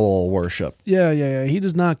bowel worship. Yeah. He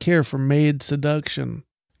does not care for maid seduction.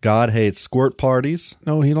 God hates squirt parties,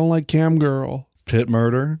 No, he don't like cam girl. tit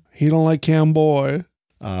murder. He don't like cam boy.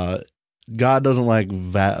 God doesn't like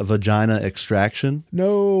vagina extraction.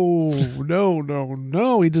 No.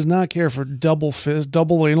 He does not care for double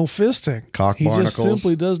anal fisting. Cock He barnacles. just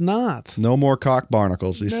simply does not. No more cock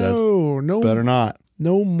barnacles, he said. No. Better not.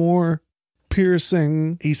 No more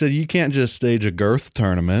piercing. He said you can't just stage a girth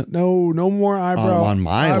tournament. No more eyebrow. On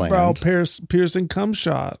my eyebrow land. piercing cum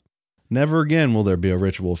shot. Never again will there be a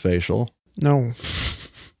ritual facial. No.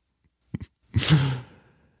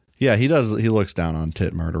 Yeah, he does. He looks down on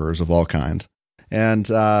tit murderers of all kind. And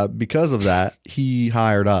because of that, he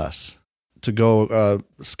hired us to go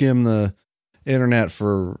skim the internet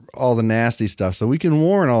for all the nasty stuff so we can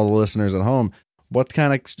warn all the listeners at home what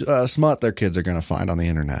kind of smut their kids are going to find on the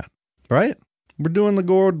internet. Right? We're doing the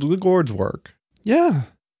Gord's work. Yeah.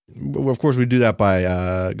 Of course, we do that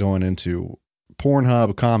by going into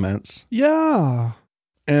Pornhub comments. Yeah.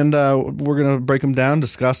 And we're going to break them down,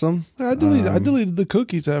 discuss them. I deleted the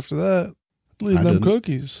cookies after that. Deleted them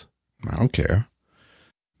cookies. I don't care.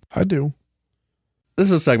 I do. This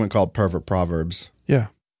is a segment called Pervert Proverbs. Yeah.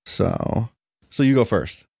 So you go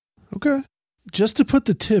first. Okay. Just to put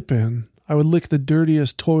the tip in, I would lick the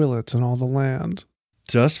dirtiest toilets in all the land.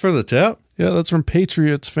 Just for the tip? Yeah, that's from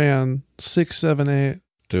Patriots fan 678.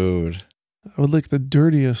 Dude. I would lick the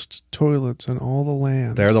dirtiest toilets in all the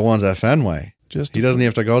land. They're the ones at Fenway. He doesn't even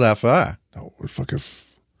have to go that far. No, we're fucking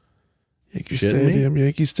Yankee Shitting Stadium.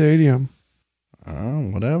 Yankee Stadium. Oh,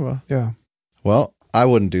 whatever. Yeah. Well, I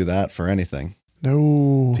wouldn't do that for anything.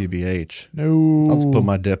 No. TBH. No. I'll just put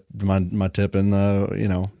my tip in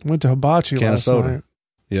the, Went to Hibachi can of last soda. night.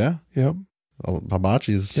 Yeah? Yep. Oh,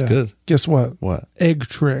 hibachi's Yeah. good. Guess what? What? Egg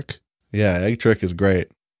trick. Yeah, egg trick is great.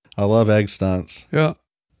 I love egg stunts. Yeah.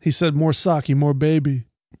 He said more sake, more baby.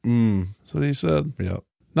 That's what he said. Yep.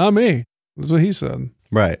 Not me. That's what he said.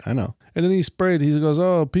 Right, I know. And then he goes,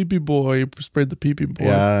 oh, pee-pee boy. He sprayed the pee-pee boy.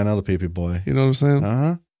 Yeah, I know the pee-pee boy. You know what I'm saying?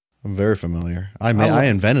 Uh-huh. I'm very familiar. I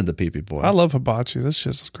invented the pee-pee boy. I love hibachi. This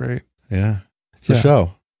shit's great. Yeah. It's a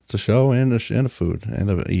show. It's a show and a food and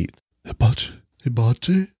a eat.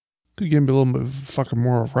 Hibachi. Could give me a little bit of fucking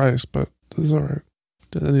more of rice, but it's all right.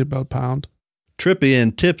 I need about a pound. Trippy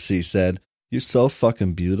and Tipsy said, "You're so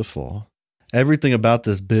fucking beautiful. Everything about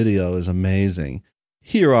this video is amazing.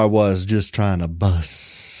 Here I was just trying to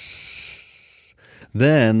bust.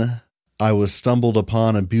 Then I was stumbled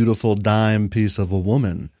upon a beautiful dime piece of a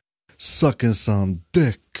woman sucking some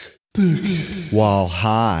dick while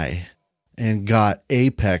high and got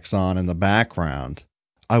Apex on in the background.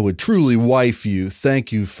 I would truly wife you.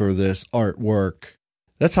 Thank you for this artwork."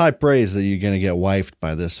 That's high praise that you're going to get wifed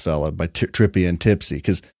by this fella, by Trippy and Tipsy.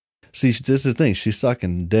 Because, see, this is the thing. She's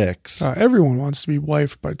sucking dicks. Everyone wants to be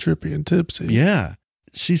wifed by Trippy and Tipsy. Yeah.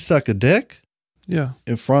 She suck a dick Yeah.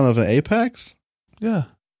 in front of an Apex? Yeah.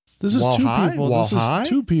 This is While two high? people. While This high? is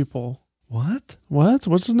two people. What? What?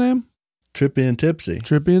 What's his name? Trippy and Tipsy.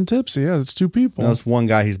 Trippy and Tipsy. Yeah, that's two people. No, it's one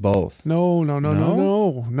guy. He's both. No.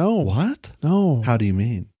 What? No. How do you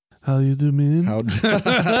mean? How you do mean? How?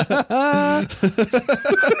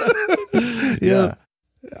 Yeah.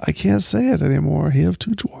 I can't say it anymore. He have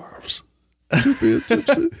two dwarves. Trippy and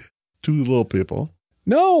Tipsy. Two little people.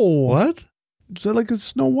 No. What? So like it's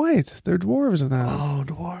Snow White. They're dwarves in that. Oh,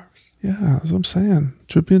 dwarves. Yeah, that's what I'm saying.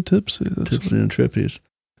 Trippy and Tipsy. That's Tipsy and Trippies.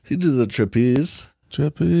 He did the Trippies.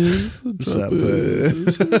 Trippy.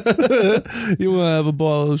 You want to have a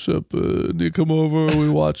bottle of champagne? You come over and we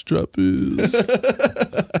watch Trappies.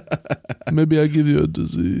 Maybe I give you a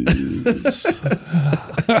disease.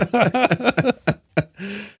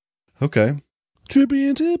 Okay. Trippy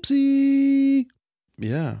and Tipsy.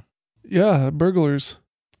 Yeah. Yeah, burglars.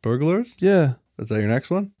 Burglars? Yeah. Is that your next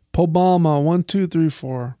one? Pobama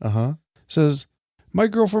 1234 Uh-huh. says, my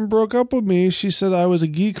girlfriend broke up with me. She said I was a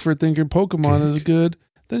geek for thinking Pokemon is good.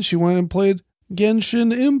 Then she went and played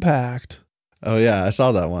Genshin Impact. Oh, yeah. I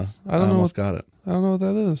saw that one. I don't know almost got it. I don't know what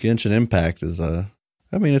that is. Genshin Impact is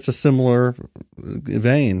it's a similar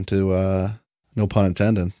vein to, no pun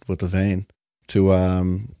intended with the vein, to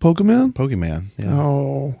Pokemon? Pokemon. Yeah.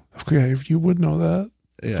 Oh, okay. If you would know that.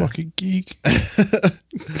 Yeah. Fucking geek.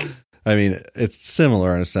 I mean, it's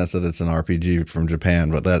similar in a sense that it's an RPG from Japan,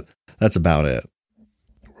 but that's about it.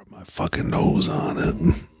 Rub my fucking nose on it.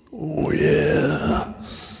 Oh, yeah.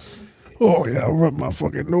 Oh, yeah. Rub my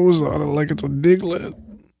fucking nose on it like it's a Diglett.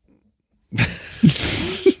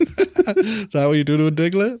 Is that what you do to a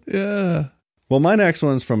Diglett? Yeah. Well, my next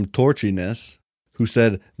one's from Torchiness, who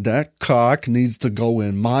said, that cock needs to go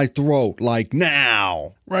in my throat, like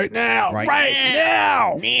now. Right now. Right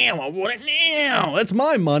now. Now, I want it now. It's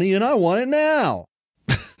my money and I want it now.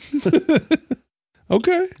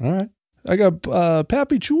 Okay. All right. I got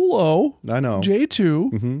Pappy Chulo, I know.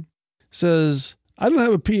 J2, Mm-hmm. says, I don't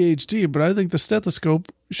have a PhD, but I think the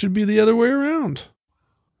stethoscope should be the other way around.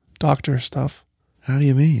 Doctor stuff. How do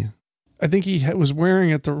you mean? I think he was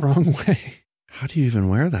wearing it the wrong way. How do you even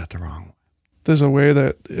wear that the wrong way? There's a way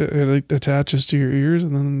that it attaches to your ears,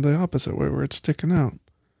 and then the opposite way where it's sticking out.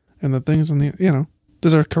 And the things on the,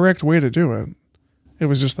 there's a correct way to do it. It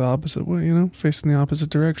was just the opposite way, facing the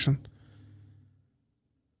opposite direction.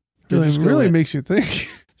 Really makes you think.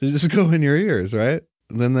 They just go in your ears, right?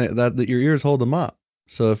 Then your ears hold them up.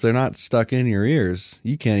 So if they're not stuck in your ears,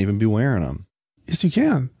 you can't even be wearing them. Yes, you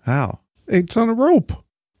can. How? It's on a rope.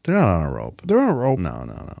 They're not on a rope. They're on a rope.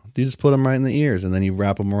 No. You just put them right in the ears, and then you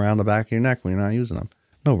wrap them around the back of your neck when you're not using them.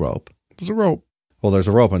 No rope. There's a rope. Well, there's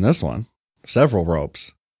a rope in this one. Several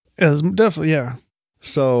ropes. Yeah, there's definitely, yeah.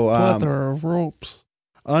 So, Plethora of ropes.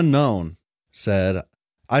 Unknown said,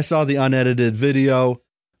 I saw the unedited video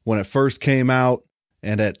when it first came out,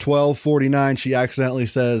 and at 12:49, she accidentally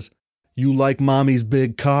says, you like mommy's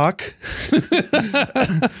big cock?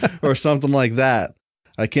 Or something like that.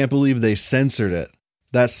 I can't believe they censored it.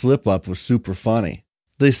 That slip up was super funny.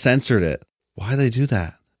 They censored it. Why they do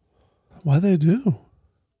that? Why they do?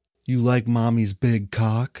 You like mommy's big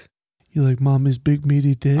cock? You like mommy's big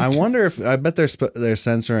meaty dick? I wonder if, I bet they're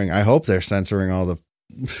censoring, I hope they're censoring all the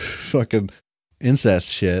fucking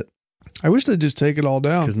incest shit. I wish they'd just take it all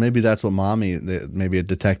down. Because maybe that's what maybe it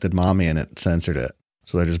detected mommy and it censored it.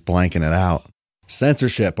 So they're just blanking it out.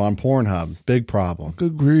 Censorship on Pornhub. Big problem.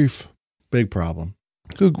 Good grief. Big problem.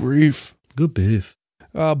 Good grief. Good beef.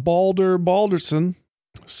 Balderson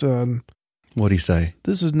said, What'd he say?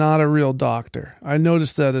 This is not a real doctor. I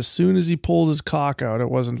noticed that as soon as he pulled his cock out, it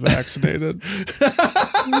wasn't vaccinated.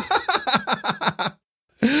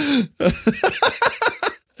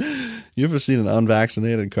 You ever seen an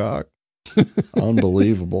unvaccinated cock?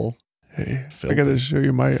 Unbelievable. Hey, Filthy. I got to show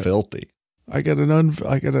you my. Filthy. I got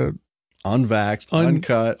unvaxxed,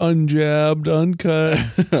 Uncut. unjabbed, uncut.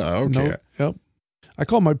 Okay. Nope. Yep. I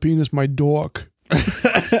call my penis my dork.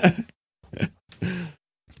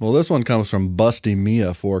 Well, this one comes from Busty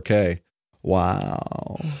Mia 4K.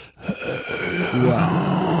 Wow.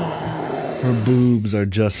 Wow. Her boobs are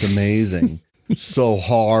just amazing. So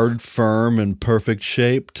hard, firm, and perfect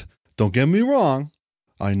shaped. Don't get me wrong.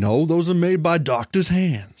 I know those are made by doctors'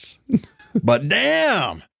 hands. But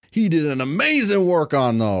damn, he did an amazing work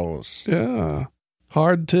on those. Yeah.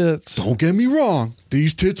 Hard tits. Don't get me wrong.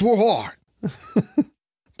 These tits were hard.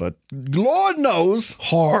 But Lord knows,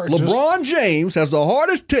 Hard. LeBron James has the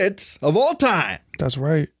hardest tits of all time. That's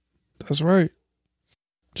right. That's right.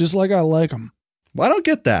 Just like I like them. I don't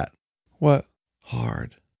get that. What?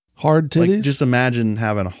 Hard. Hard titties? Like, just imagine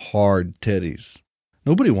having hard titties.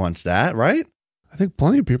 Nobody wants that, right? I think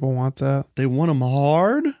plenty of people want that. They want them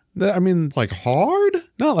hard? I mean, Like hard?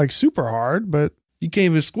 not like super hard, but You can't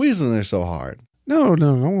even squeeze them. They're so hard. no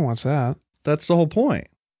one wants that. That's the whole point.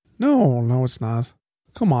 No, it's not.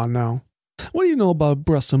 Come on now. What do you know about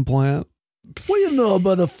breast implant? What do you know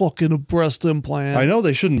about a fucking breast implant? I know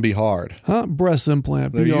they shouldn't be hard. Huh? Breast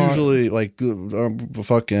implant. They're BR. usually like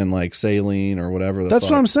fucking like saline or whatever. That's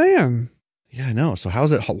what I'm saying. Yeah, I know. So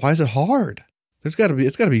why is it hard? It's got to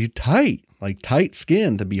be tight, like tight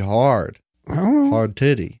skin to be hard. I don't know. Hard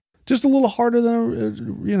titty. Just a little harder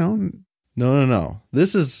than, No.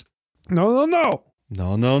 This is No. no.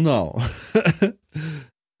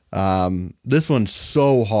 This one's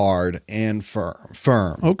so hard and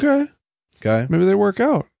firm. Okay. Okay. Maybe they work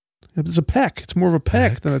out. It's a peck. It's more of a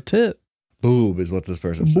peck than a tit. Boob is what this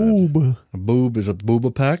person said. Boob. A boob is a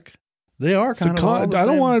booba peck. They are kind of. I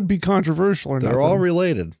don't want to be controversial or They're nothing. all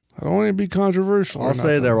related. I don't want to be controversial. I'll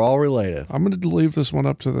say they're all related. I'm going to leave this one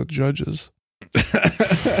up to the judges.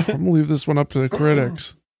 I'm going to leave this one up to the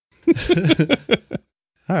critics.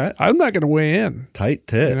 All right. I'm not going to weigh in. Tight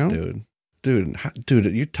tit, You know? dude.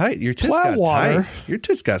 You're tight. Your tits Platt got water. tight. Your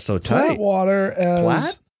tits got so tight. Platt water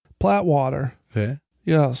as Platt water. Okay.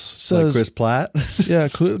 Yes, says Like Chris Platt. yeah,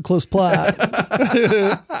 Chris Platt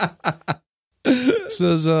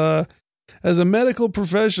says as a medical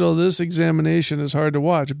professional, this examination is hard to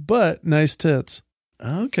watch, but nice tits.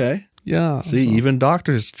 Okay. Yeah. See, so- even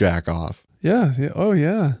doctors jack off. yeah. Oh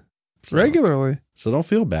yeah. So- Regularly. So don't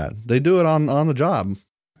feel bad. They do it on the job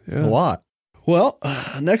Yeah. a lot. Well,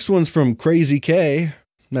 next one's from Crazy K.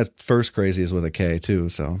 That first crazy is with a K too.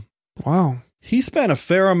 So Wow. He spent a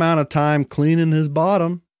fair amount of time cleaning his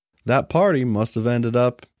bottom. That party must have ended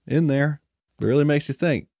up in there. It really makes you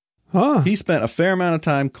think. Huh. He spent a fair amount of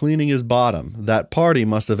time cleaning his bottom. That party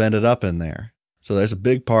must have ended up in there. So there's a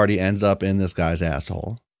big party ends up in this guy's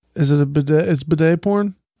asshole. Is it a bidet? It's bidet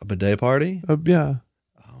porn? A bidet party? Yeah.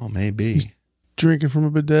 Oh, maybe. He's drinking from a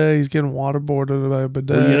bidet. He's getting waterboarded by a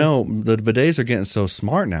bidet. Well, you know, the bidets are getting so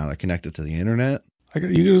smart now. They're connected to the internet.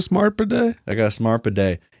 You get a smart bidet? I got a smart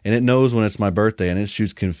bidet, and it knows when it's my birthday, and it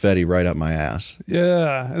shoots confetti right up my ass.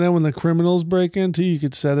 Yeah. And then when the criminals break into, you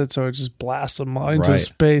could set it so it just blasts them into Right.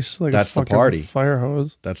 space like That's a the fucking party. fire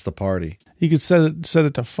hose. That's the party. You could set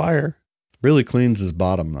it to fire. Really cleans his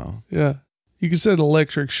bottom, though. Yeah. You could set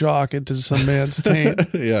electric shock into some man's taint,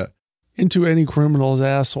 Yeah. into any criminal's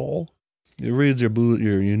asshole. It reads your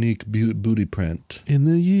unique booty print. In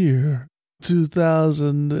the year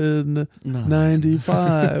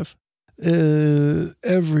 2095,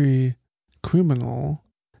 every criminal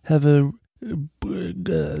have a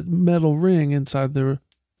metal ring inside their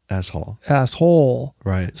Asshole. asshole,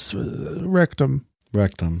 Right. rectum,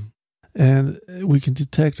 and we can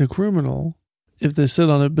detect a criminal if they sit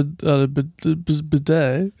on a bidet.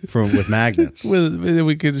 With magnets.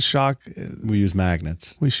 We could shock. We use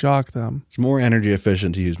magnets. We shock them. It's more energy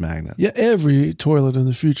efficient to use magnets. Yeah, every toilet in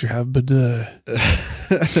the future have bidet. They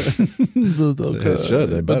should.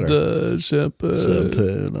 They better. Bidet, shampoo.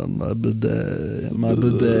 Shampoo on my bidet. My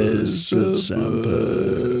bidet spit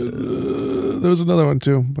shampoo. There was another one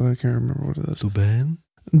too, but I can't remember what it is. Ben?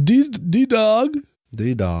 D-Dog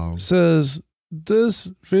D-Dog. says, this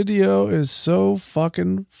video is so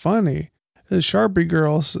fucking funny. The Sharpie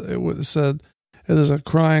girl said, it is a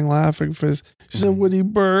crying, laughing face. She said, when he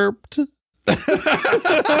burped.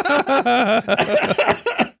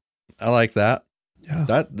 I like that. Yeah.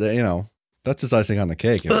 That's just icing on the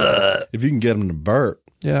cake. If you can get him to burp,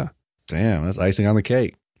 Yeah. damn, that's icing on the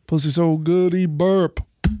cake. Pussy so good, he burp.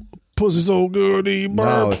 Pussy so good, he burp.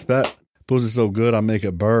 No, it's that pussy so good, I make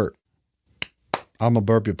it burp. I'm a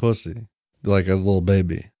burp your pussy like a little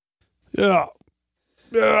baby. Yeah.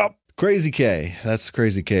 Yeah. Crazy K. That's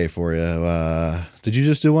Crazy K for you. Did you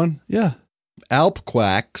just do one? Yeah. Alp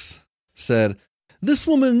Quacks said, this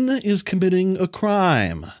woman is committing a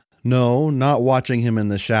crime. No, not watching him in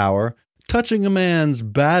the shower. Touching a man's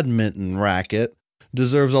badminton racket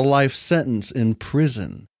deserves a life sentence in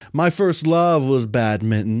prison. My first love was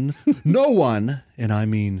badminton. No one, and I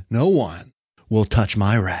mean no one, will touch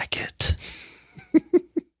my racket.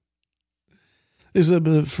 It's a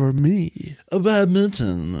bit for me. A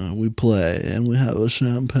badminton we play and we have a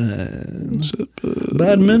champagne.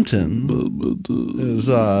 Badminton is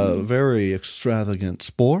a very extravagant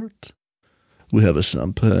sport. We have a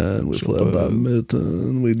champagne, we play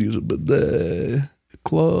badminton, we'd use a bidet.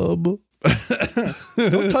 Club.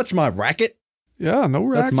 Don't touch my racket. Yeah, no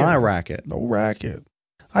racket. That's my racket. No racket.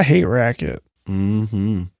 I hate racket.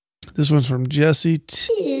 Mm-hmm. This one's from Jesse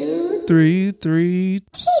 332.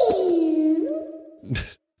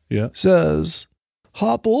 Yeah. Says,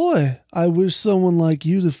 hot boy, I wish someone like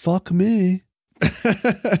you to fuck me.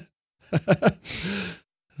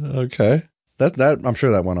 Okay. That I'm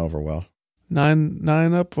sure that went over well. 9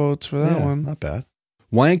 upvotes for that Yeah, one. not bad.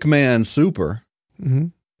 Wankman Super Mm-hmm.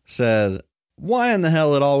 said, why in the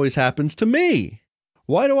hell it always happens to me?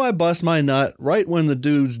 Why do I bust my nut right when the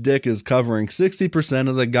dude's dick is covering 60%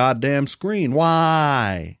 of the goddamn screen?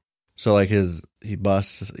 Why? So like he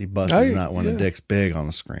busts his nut when the dick's big on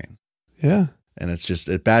the screen. Yeah. And it's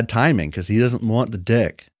bad timing because he doesn't want the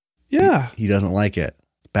dick. Yeah. He doesn't like it.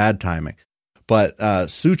 Bad timing. But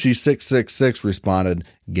Suchi666 responded,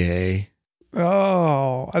 gay.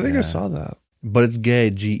 Oh, I think Yeah. I saw that. But it's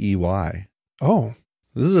gay, Gey. Oh.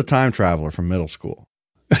 This is a time traveler from middle school.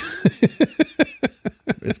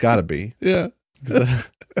 It's got to be. Yeah.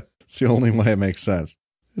 It's the only way it makes sense.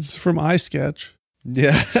 It's from iSketch.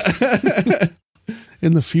 Yeah.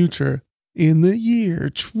 In the future. In the year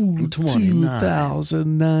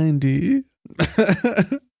 2090.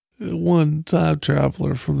 One time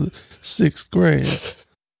traveler from the 6th grade.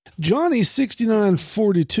 Johnny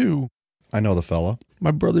 6942. I know the fella.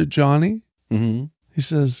 My brother Johnny. Mm-hmm. He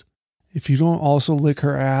says, if you don't also lick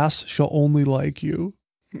her ass, she'll only like you.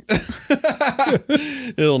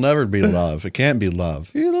 It'll never be love. It can't be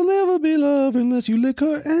love. It'll never be love unless you lick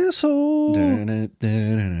her asshole. Clean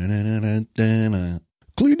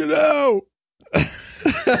it out.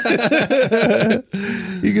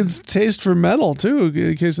 You can taste for metal too,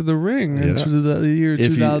 in case of the ring. Yeah. Into the year If you-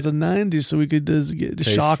 2090, so we could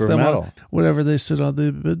shock for them metal. on whenever they sit on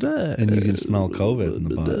the bidet. And you can smell COVID in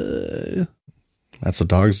the butt. bidet. That's what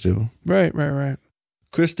dogs do. Right.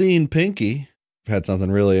 Christine Pinky had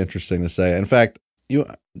something really interesting to say. In fact, you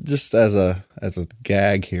just as a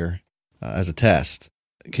gag here, as a test,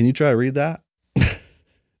 can you try to read that?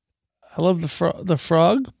 I love the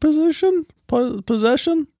frog possession.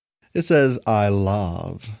 It says, "I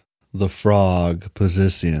love the frog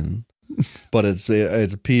position," but it's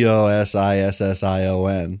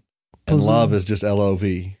POSISSION, and love is just LOV.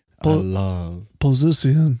 I love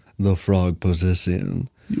position. the frog position.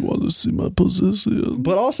 You want to see my position?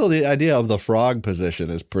 But also the idea of the frog position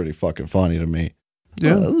is pretty fucking funny to me.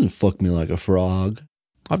 Yeah, That doesn't fuck me like a frog.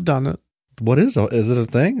 I've done it. What is it a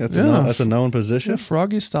thing? That's a known position. Yeah,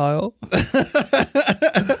 froggy style.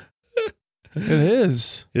 It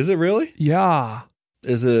is. Is it really? Yeah.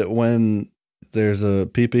 Is it when there's a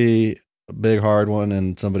pee-pee, a big hard one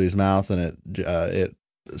in somebody's mouth, and it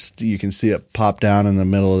you can see it pop down in the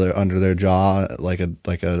middle of under their jaw like a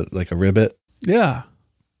ribbit? Yeah.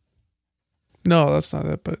 No, that's not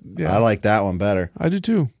it. But yeah, I like that one better. I do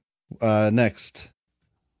too. Next.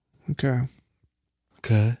 Okay.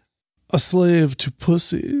 Okay. A slave to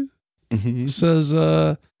pussy Mm-hmm. says,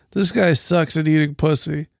 this guy sucks at eating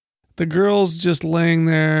pussy. The girl's just laying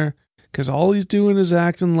there because all he's doing is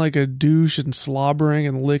acting like a douche and slobbering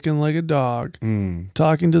and licking like a dog.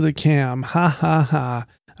 Talking to the cam. Ha ha ha.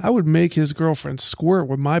 I would make his girlfriend squirt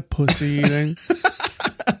with my pussy eating.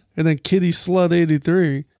 And then Kitty Slut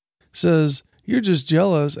 83 says, you're just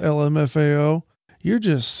jealous, LMFAO. You're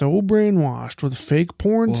just so brainwashed with fake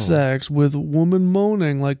porn sex with woman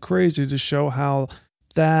moaning like crazy to show how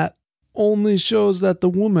that only shows that the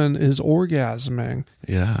woman is orgasming.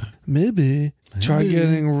 Yeah. Maybe try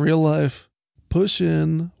getting real life push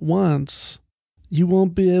in once. You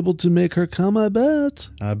won't be able to make her come, I bet.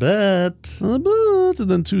 I bet. And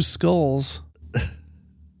then 2 skulls.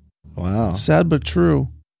 Wow. Sad but true.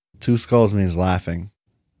 2 skulls means laughing.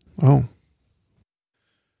 Oh.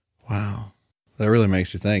 Wow. That really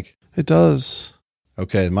makes you think. It does.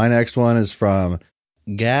 Okay, my next one is from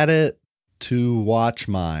Gat It to Watch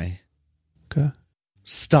My. Okay.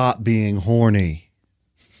 Stop being horny.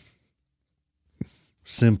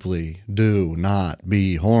 Simply do not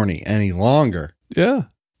be horny any longer. Yeah.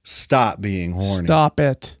 Stop being horny. Stop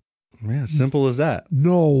it. Yeah, simple as that.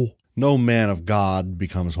 No. No man of God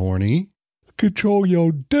becomes horny. Control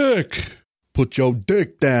your dick. Put your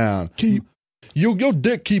dick down. Your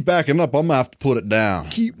dick keep backing up. I'm going to have to put it down.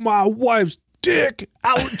 Keep my wife's dick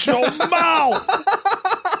out your mouth.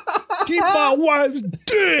 Keep my wife's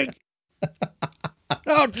dick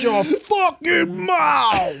out your fucking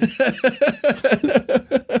mouth.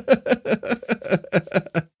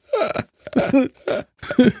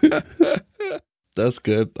 That's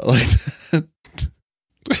good. I like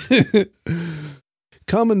that.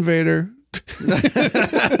 Cum Invader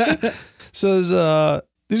says,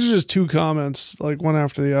 these are just 2 comments, like one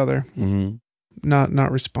after the other. Mm-hmm.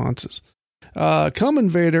 Not responses. Cum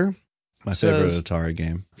Invader. My favorite Atari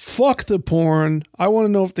game. Fuck the porn. I want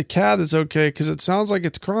to know if the cat is okay because it sounds like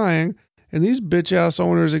it's crying and these bitch ass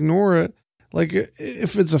owners ignore it. Like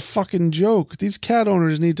if it's a fucking joke, these cat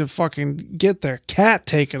owners need to fucking get their cat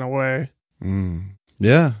taken away.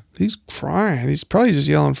 Yeah. He's crying. He's probably just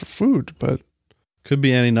yelling for food, but. Could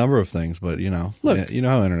be any number of things, but look, you know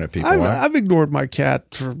how internet people are. I've ignored my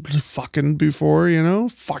cat for fucking before,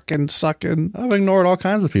 fucking sucking. I've ignored all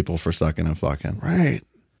kinds of people for sucking and fucking. Right.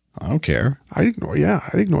 I don't care. I'd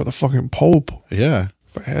ignore the fucking Pope. Yeah.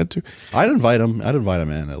 If I had to. I'd invite him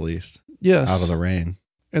in at least. Yes. Out of the rain.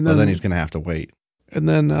 And then he's going to have to wait. And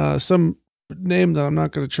then some name that I'm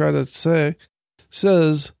not going to try to say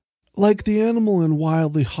says, like the animal in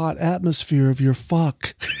wildly hot atmosphere of your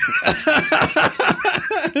fuck.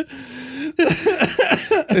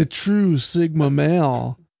 A true Sigma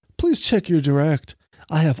male. Please check your direct.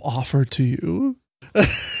 I have offered to you.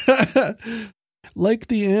 Like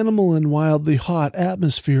the animal in wildly hot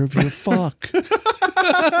atmosphere of your fuck.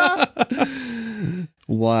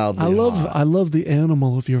 Wildly I love the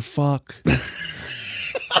animal of your fuck.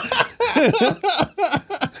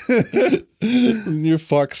 Your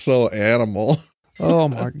fuck's so animal. Oh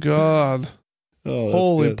my God. Oh,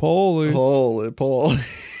 holy poly. Holy poly.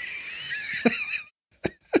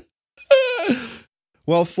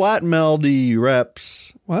 Well, Flat Melody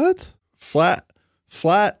Reps. What? Flat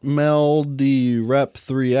Melody Rep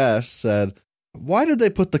 3S said, why did they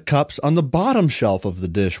put the cups on the bottom shelf of the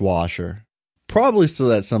dishwasher? Probably so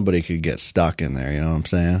that somebody could get stuck in there, you know what I'm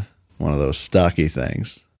saying? One of those stucky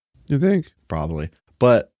things. You think? Probably.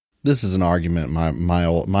 But this is an argument my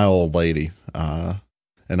old lady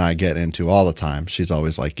and I get into all the time. She's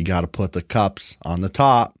always like, you got to put the cups on the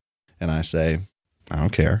top. And I say, I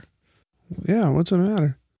don't care. Yeah, what's the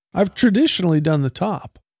matter? I've traditionally done the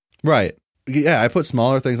top. Right. Yeah, I put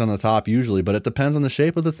smaller things on the top usually, but it depends on the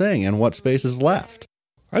shape of the thing and what space is left.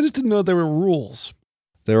 I just didn't know there were rules.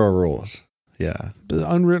 There are rules. Yeah. The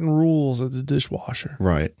unwritten rules of the dishwasher.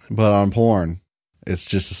 Right. But on porn, it's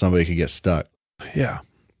just so somebody could get stuck. Yeah.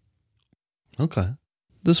 Okay.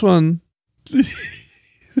 This one.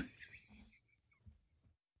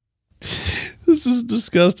 This is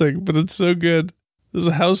disgusting, but it's so good. This is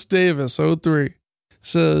House Davis, 03.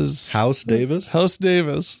 Says. House Davis? House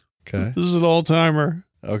Davis. Okay. This is an all-timer.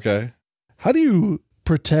 Okay. How do you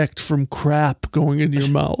protect from crap going into your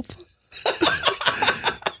mouth?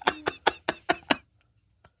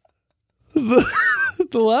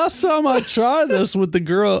 The last time I tried this with the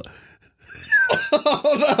girl.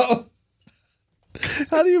 Oh, no.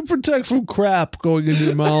 How do you protect from crap going in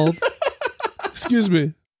your mouth? Excuse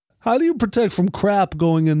me. How do you protect from crap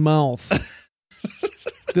going in mouth?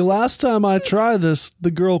 The last time I tried this,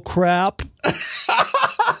 the girl crap.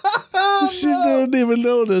 She didn't even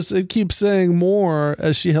notice. It keeps saying more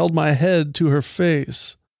as she held my head to her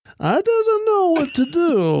face. I didn't know what to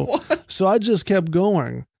do. So I just kept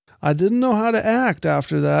going. I didn't know how to act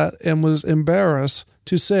after that and was embarrassed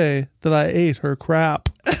to say that I ate her crap.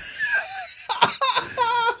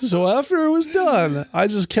 So after it was done, I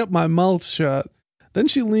just kept my mouth shut. Then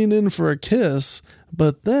she leaned in for a kiss,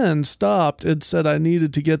 but then stopped and said I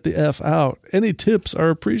needed to get the F out. Any tips are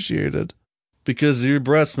appreciated. Because your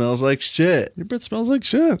breath smells like shit. Your breath smells like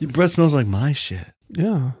shit. Your breath smells like my shit.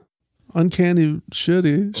 Yeah. Uncanny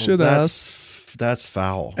shitty. Shit ass. That's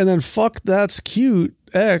foul. And then fuck that's cute.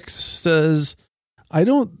 X says, I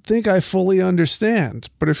don't think I fully understand,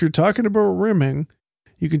 but if you're talking about rimming,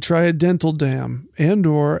 you can try a dental dam and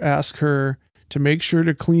or ask her to make sure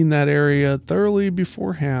to clean that area thoroughly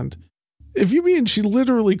beforehand. If you mean she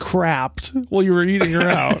literally crapped while you were eating her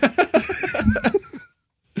out.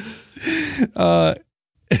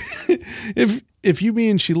 If you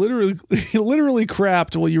mean she literally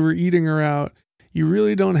crapped while you were eating her out, you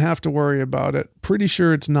really don't have to worry about it. Pretty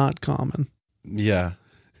sure it's not common. Yeah.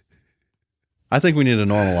 I think we need to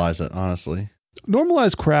normalize it, honestly.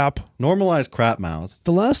 Normalize crap. Normalize crap mouth.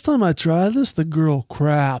 The last time I tried this, the girl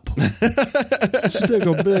crap. She took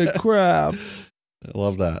a big crap. I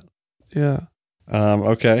love that. Yeah.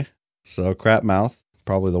 Okay. So crap mouth,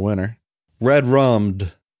 probably the winner. Red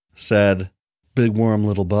Rummed said, big worm,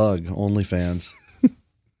 little bug, OnlyFans.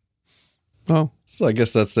 Oh. So I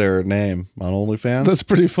guess that's their name on OnlyFans. That's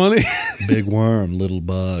pretty funny. Big worm, little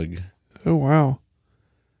bug. Oh, wow.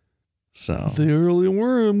 So the early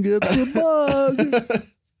worm gets the bug.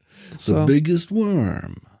 The biggest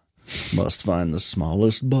worm must find the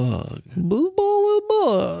smallest bug.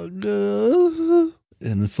 Bug.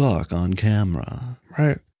 And fuck on camera.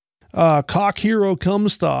 Right. Cock Hero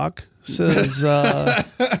Cumstock says,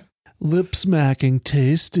 lip smacking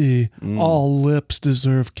tasty. All lips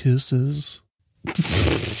deserve kisses.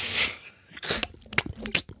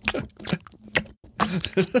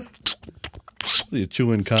 You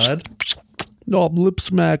chewing cod? No, lip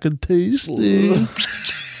smacking tasty.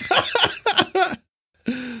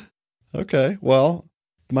 Okay, well,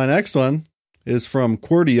 my next one is from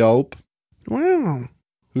Quirtiope. Wow.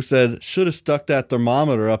 Who said, should have stuck that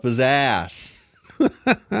thermometer up his ass.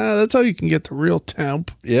 That's how you can get the real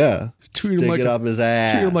temp. Yeah. Treat Stick it up his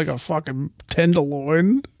ass. Treat him like a fucking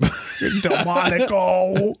tenderloin.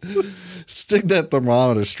 Demonico. Stick that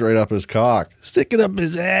thermometer straight up his cock. Stick it up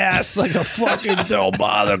his ass like a fucking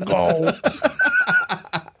Delmonico.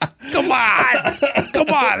 Come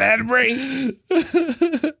on, Henry.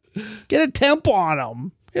 Get a temp on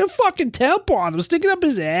him. Get a fucking temp on him. Stick it up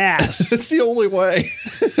his ass. It's the only way.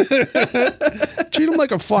 Treat him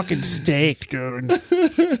like a fucking steak, dude.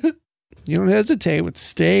 You don't hesitate with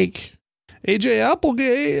steak. AJ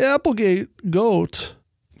Applegate Goat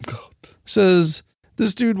says,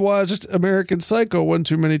 this dude watched American Psycho one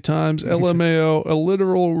too many times. LMAO, a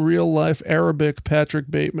literal real-life Arabic Patrick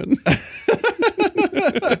Bateman.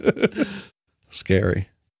 Scary.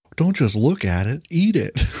 Don't just look at it, eat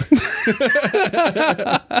it.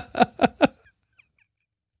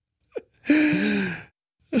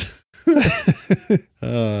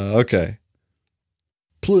 Okay.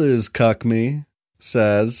 Please cuck me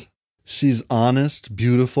says, she's honest,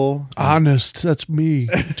 beautiful. Honest, that's me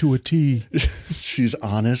to a T. She's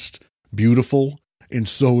honest, beautiful, and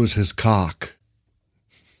so is his cock.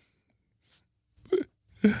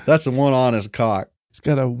 That's the one honest cock. He's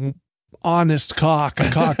got a honest cock,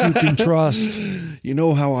 a cock you can trust. You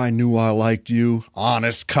know how I knew I liked you?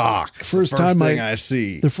 Honest cock. It's First the time thing I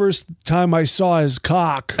see. The first time I saw his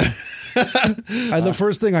cock, the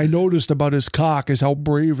first thing I noticed about his cock is how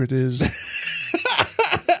brave it is.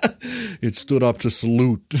 It stood up to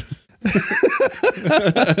salute.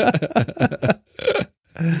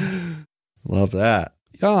 Love that.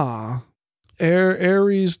 Yeah.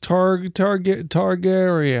 Ares Targaryen.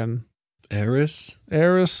 Eris?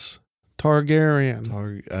 Aerys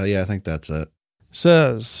Targaryen Yeah, I think that's it.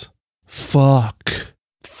 says, fuck.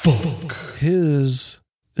 His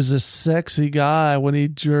is a sexy guy when he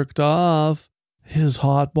jerked off his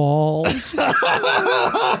hot balls.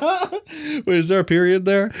 Wait, is there a period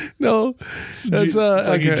there? No, that's It's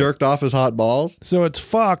like he okay. jerked off his hot balls? So it's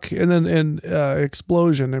fuck and then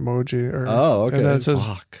explosion emoji. Oh, okay. And then it says,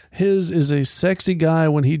 Fuck. his is a sexy guy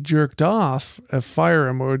when he jerked off, a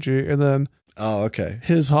fire emoji, and then Oh, okay.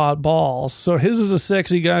 his hot balls. So his is a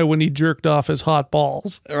sexy guy when he jerked off his hot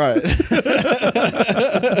balls. Right.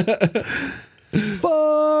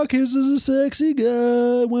 Fuck, his is a sexy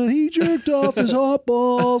guy when he jerked off his hot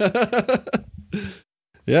balls.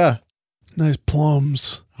 Yeah. Nice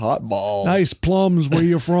plums. Hot balls. Nice plums where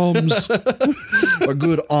you're from. A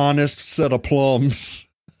good, honest set of plums.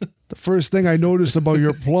 The first thing I notice about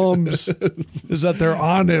your plums is that they're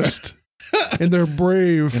honest and they're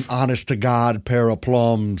brave. An honest to God pair of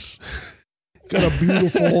plums. You got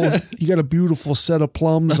a beautiful set of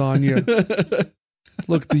plums on you.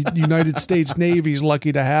 Look, the United States Navy's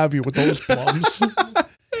lucky to have you with those plums.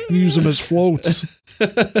 You use them as floats.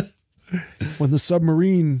 When the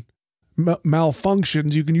submarine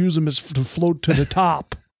malfunctions, you can use them to float to the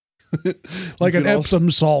top. Like an Epsom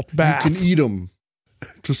salt bath. You can eat them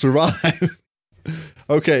to survive.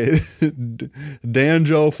 Okay.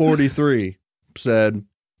 Danjo43 said,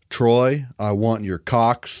 Troy, I want your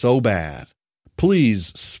cock so bad.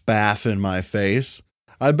 Please spaff in my face.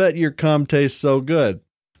 I bet your cum tastes so good.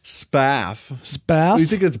 Spaff. Spaff? Do you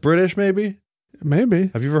think it's British, maybe?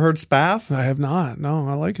 Maybe. Have you ever heard spaff? I have not. No,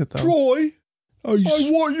 I like it though. Troy, I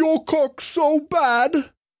want your cock so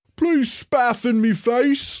bad. Please spaff in me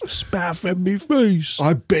face. Spaff in me face.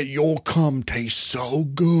 I bet your cum tastes so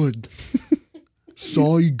good.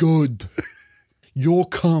 So good. Your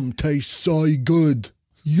cum tastes so good.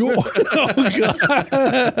 Your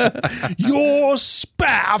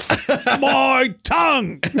spaff my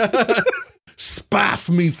tongue.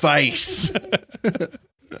 Spaff me face.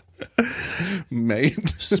 Mate.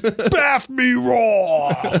 Spaff me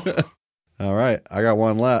raw. All right. I got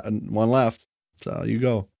one left. So you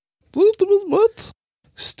go. What?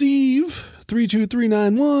 Steve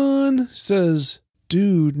 32391 says,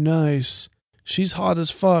 dude, nice. She's hot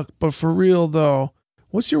as fuck, but for real though,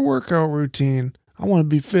 what's your workout routine? I want to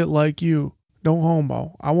be fit like you. No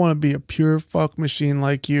homo. I want to be a pure fuck machine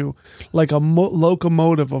like you, like a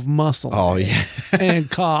locomotive of muscle. Oh, yeah. And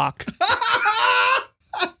cock.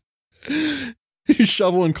 He's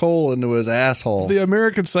shoveling coal into his asshole. The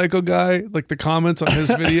American Psycho guy, like the comments on his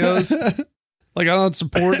videos, like I don't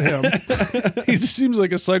support him. He seems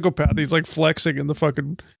like a psychopath. He's like flexing in the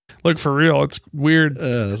fucking, like for real. It's weird.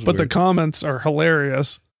 But weird. The comments are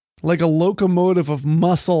hilarious. Like a locomotive of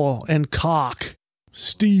muscle and cock.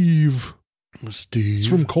 Steve. It's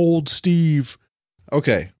from Cold Steve.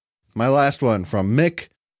 Okay. My last one from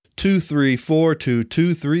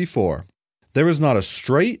Mick2342234. There is not a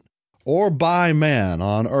straight or bi man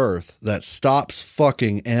on earth that stops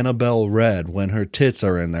fucking Annabelle Red when her tits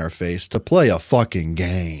are in their face to play a fucking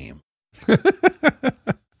game.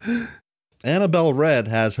 Annabelle Red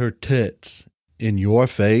has her tits in your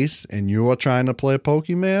face and you're trying to play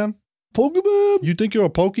Pokemon? Pokemon? You think you're a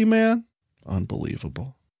Pokemon?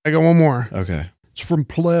 Unbelievable. I got one more. Okay. It's from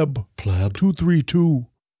Pleb. Pleb. 232.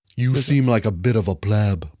 You seem like a bit of a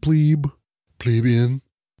pleb. Plebeian.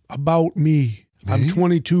 About me. I'm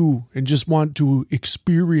 22 and just want to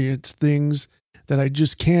experience things that I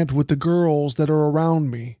just can't with the girls that are around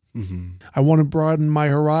me. Mm-hmm. I want to broaden my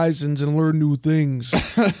horizons and learn new things.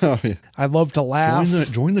 Oh, yeah. I love to laugh.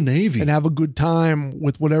 Join the Navy. And have a good time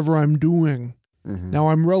with whatever I'm doing. Mm-hmm. Now,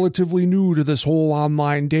 I'm relatively new to this whole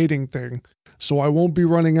online dating thing, so I won't be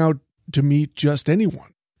running out to meet just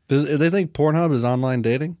anyone. Do they think Pornhub is online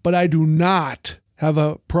dating? But I do not have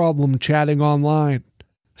a problem chatting online.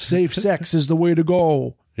 Safe sex is the way to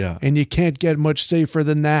go. Yeah. And you can't get much safer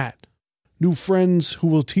than that. New friends who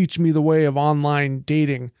will teach me the way of online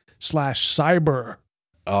dating / cyber.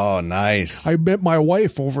 Oh, nice. I met my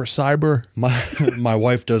wife over cyber. My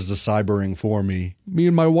wife does the cybering for me. Me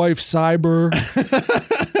and my wife cyber.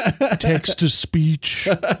 Text to speech.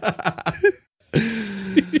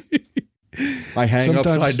 I hang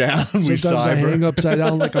upside down. We Sometimes I cyber. hang upside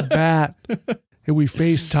down like a bat. And we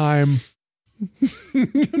FaceTime.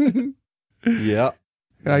 Yeah.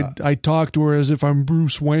 I talk to her as if I'm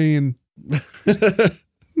Bruce Wayne.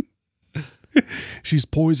 She's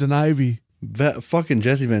Poison Ivy. Fucking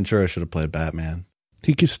Jesse Ventura should have played Batman.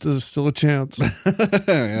 There's still a chance.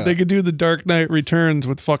 Yeah. They could do the Dark Knight Returns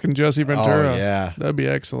with fucking Jesse Ventura. Oh, yeah. That'd be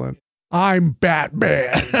excellent. I'm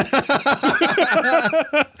Batman.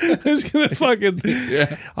 It's gonna fucking.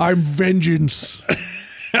 Yeah. I'm vengeance.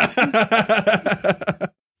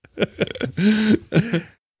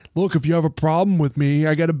 Look, if you have a problem with me,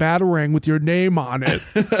 I got a batarang with your name on it.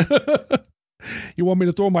 You want me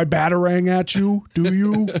to throw my batarang at you? Do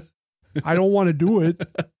you? I don't want to do it,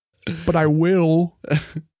 but I will.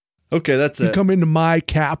 Okay, that's You it. come into my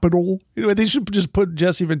capital. They should just put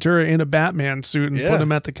Jesse Ventura in a Batman suit and put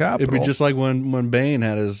him at the Capitol. It'd be just like when Bane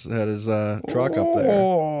had his truck up there.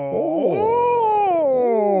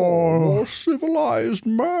 Oh, civilized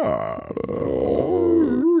man.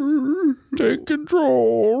 Take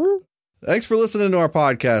control. Thanks for listening to our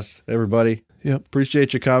podcast, everybody. Yep.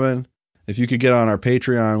 Appreciate you coming. If you could get on our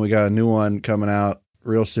Patreon, we got a new one coming out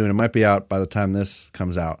real soon. It might be out by the time this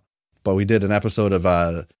comes out. But we did an episode of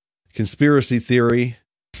Conspiracy Theory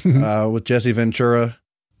with Jesse Ventura.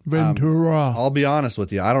 I'll be honest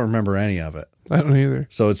with you. I don't remember any of it. I don't either.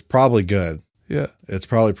 So it's probably good. Yeah. It's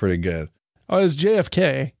probably pretty good. Oh, it's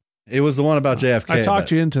JFK. It was the one about JFK. I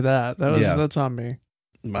talked you into that. That's on me.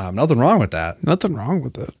 Nothing wrong with that. Nothing wrong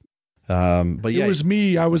with it. But yeah, it was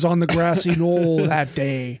me. I was on the grassy knoll that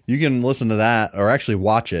day. you can listen to that or actually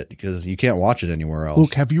watch it because you can't watch it anywhere else.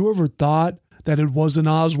 Look, have you ever thought that it wasn't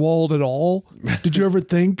Oswald at all? Did you ever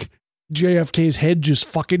think JFK's head just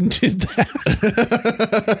fucking did that?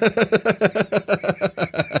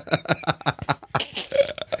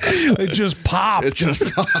 It just popped. It just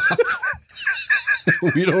popped.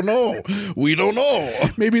 We don't know.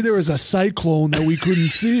 Maybe there was a cyclone that we couldn't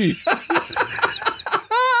see.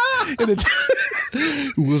 And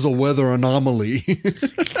It was a weather anomaly.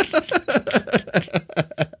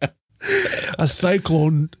 a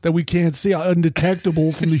cyclone that we can't see,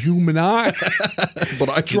 undetectable from the human eye. But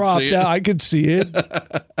I can Dropped see it. out. I could see it.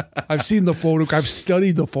 I've seen the photo. I've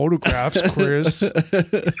studied the photographs, Chris.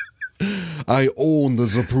 I own the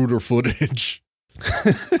Zapruder footage.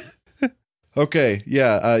 Okay,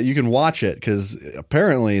 yeah, you can watch it because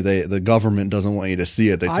apparently the government doesn't want you to see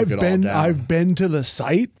it. They took it all down. I've been to the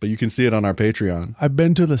site. But you can see it on our Patreon. I've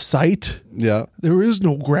been to the site. Yeah. There is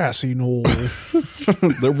no grassy knoll.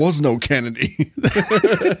 There was no Kennedy.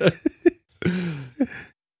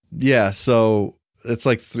 Yeah, so it's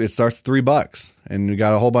like it starts $3 and we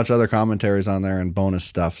got a whole bunch of other commentaries on there and bonus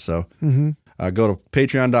stuff. So go to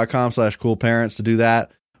patreon.com/coolparents to do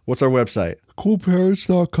that. What's our website?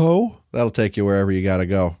 Coolparents.co. That'll take you wherever you got to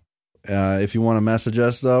go. If you want to message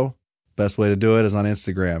us, though, best way to do it is on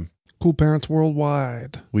Instagram. Cool Parents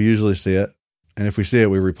Worldwide. We usually see it. And if we see it,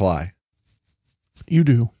 we reply. You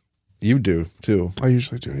do. You do, too. I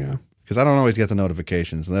usually do, yeah. Because I don't always get the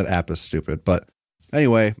notifications, and that app is stupid. But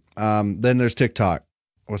anyway, then there's TikTok.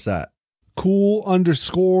 What's that?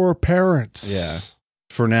 Cool_parents. Yeah.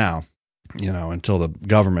 For now, until the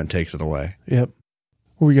government takes it away. Yep.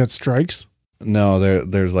 We got strikes? No,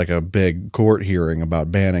 there's like a big court hearing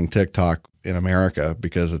about banning TikTok in America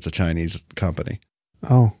because it's a Chinese company.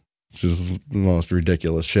 Oh. Which is the most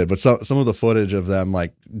ridiculous shit. But some of the footage of them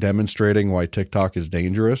like demonstrating why TikTok is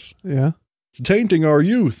dangerous. Yeah. It's tainting our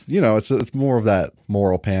youth. It's more of that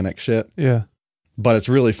moral panic shit. Yeah. But it's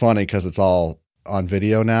really funny because it's all on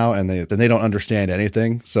video now and they don't understand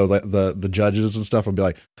anything. So the judges and stuff will be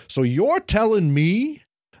like, so you're telling me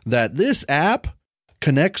that this app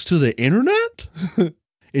connects to the internet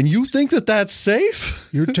and you think that that's safe?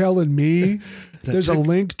 You're telling me there's a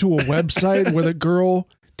link to a website where the girl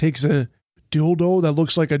takes a dildo that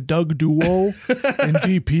looks like a Doug Duo and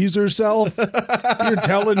DPs herself? You're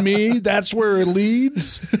telling me that's where it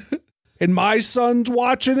leads? And my son's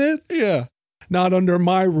watching it? Yeah. Not under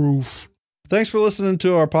my roof. Thanks for listening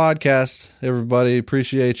to our podcast, everybody.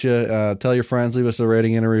 Appreciate you. Tell your friends, leave us a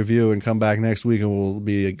rating and a review, and come back next week and we'll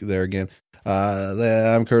be there again.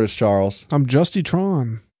 I'm Curtis Charles. I'm Justy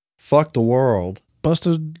Tron. Fuck the world.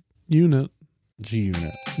 Busted unit.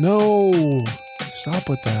 G-Unit. No. Stop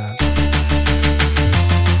with that.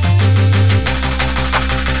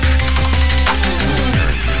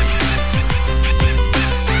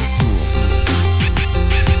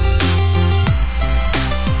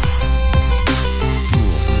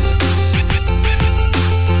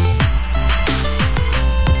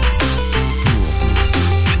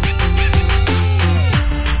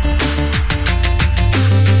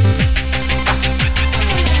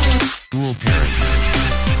 Cool Parents.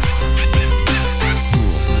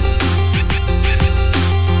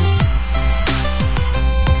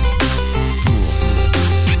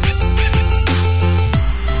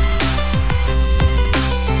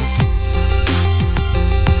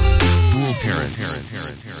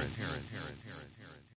 parents.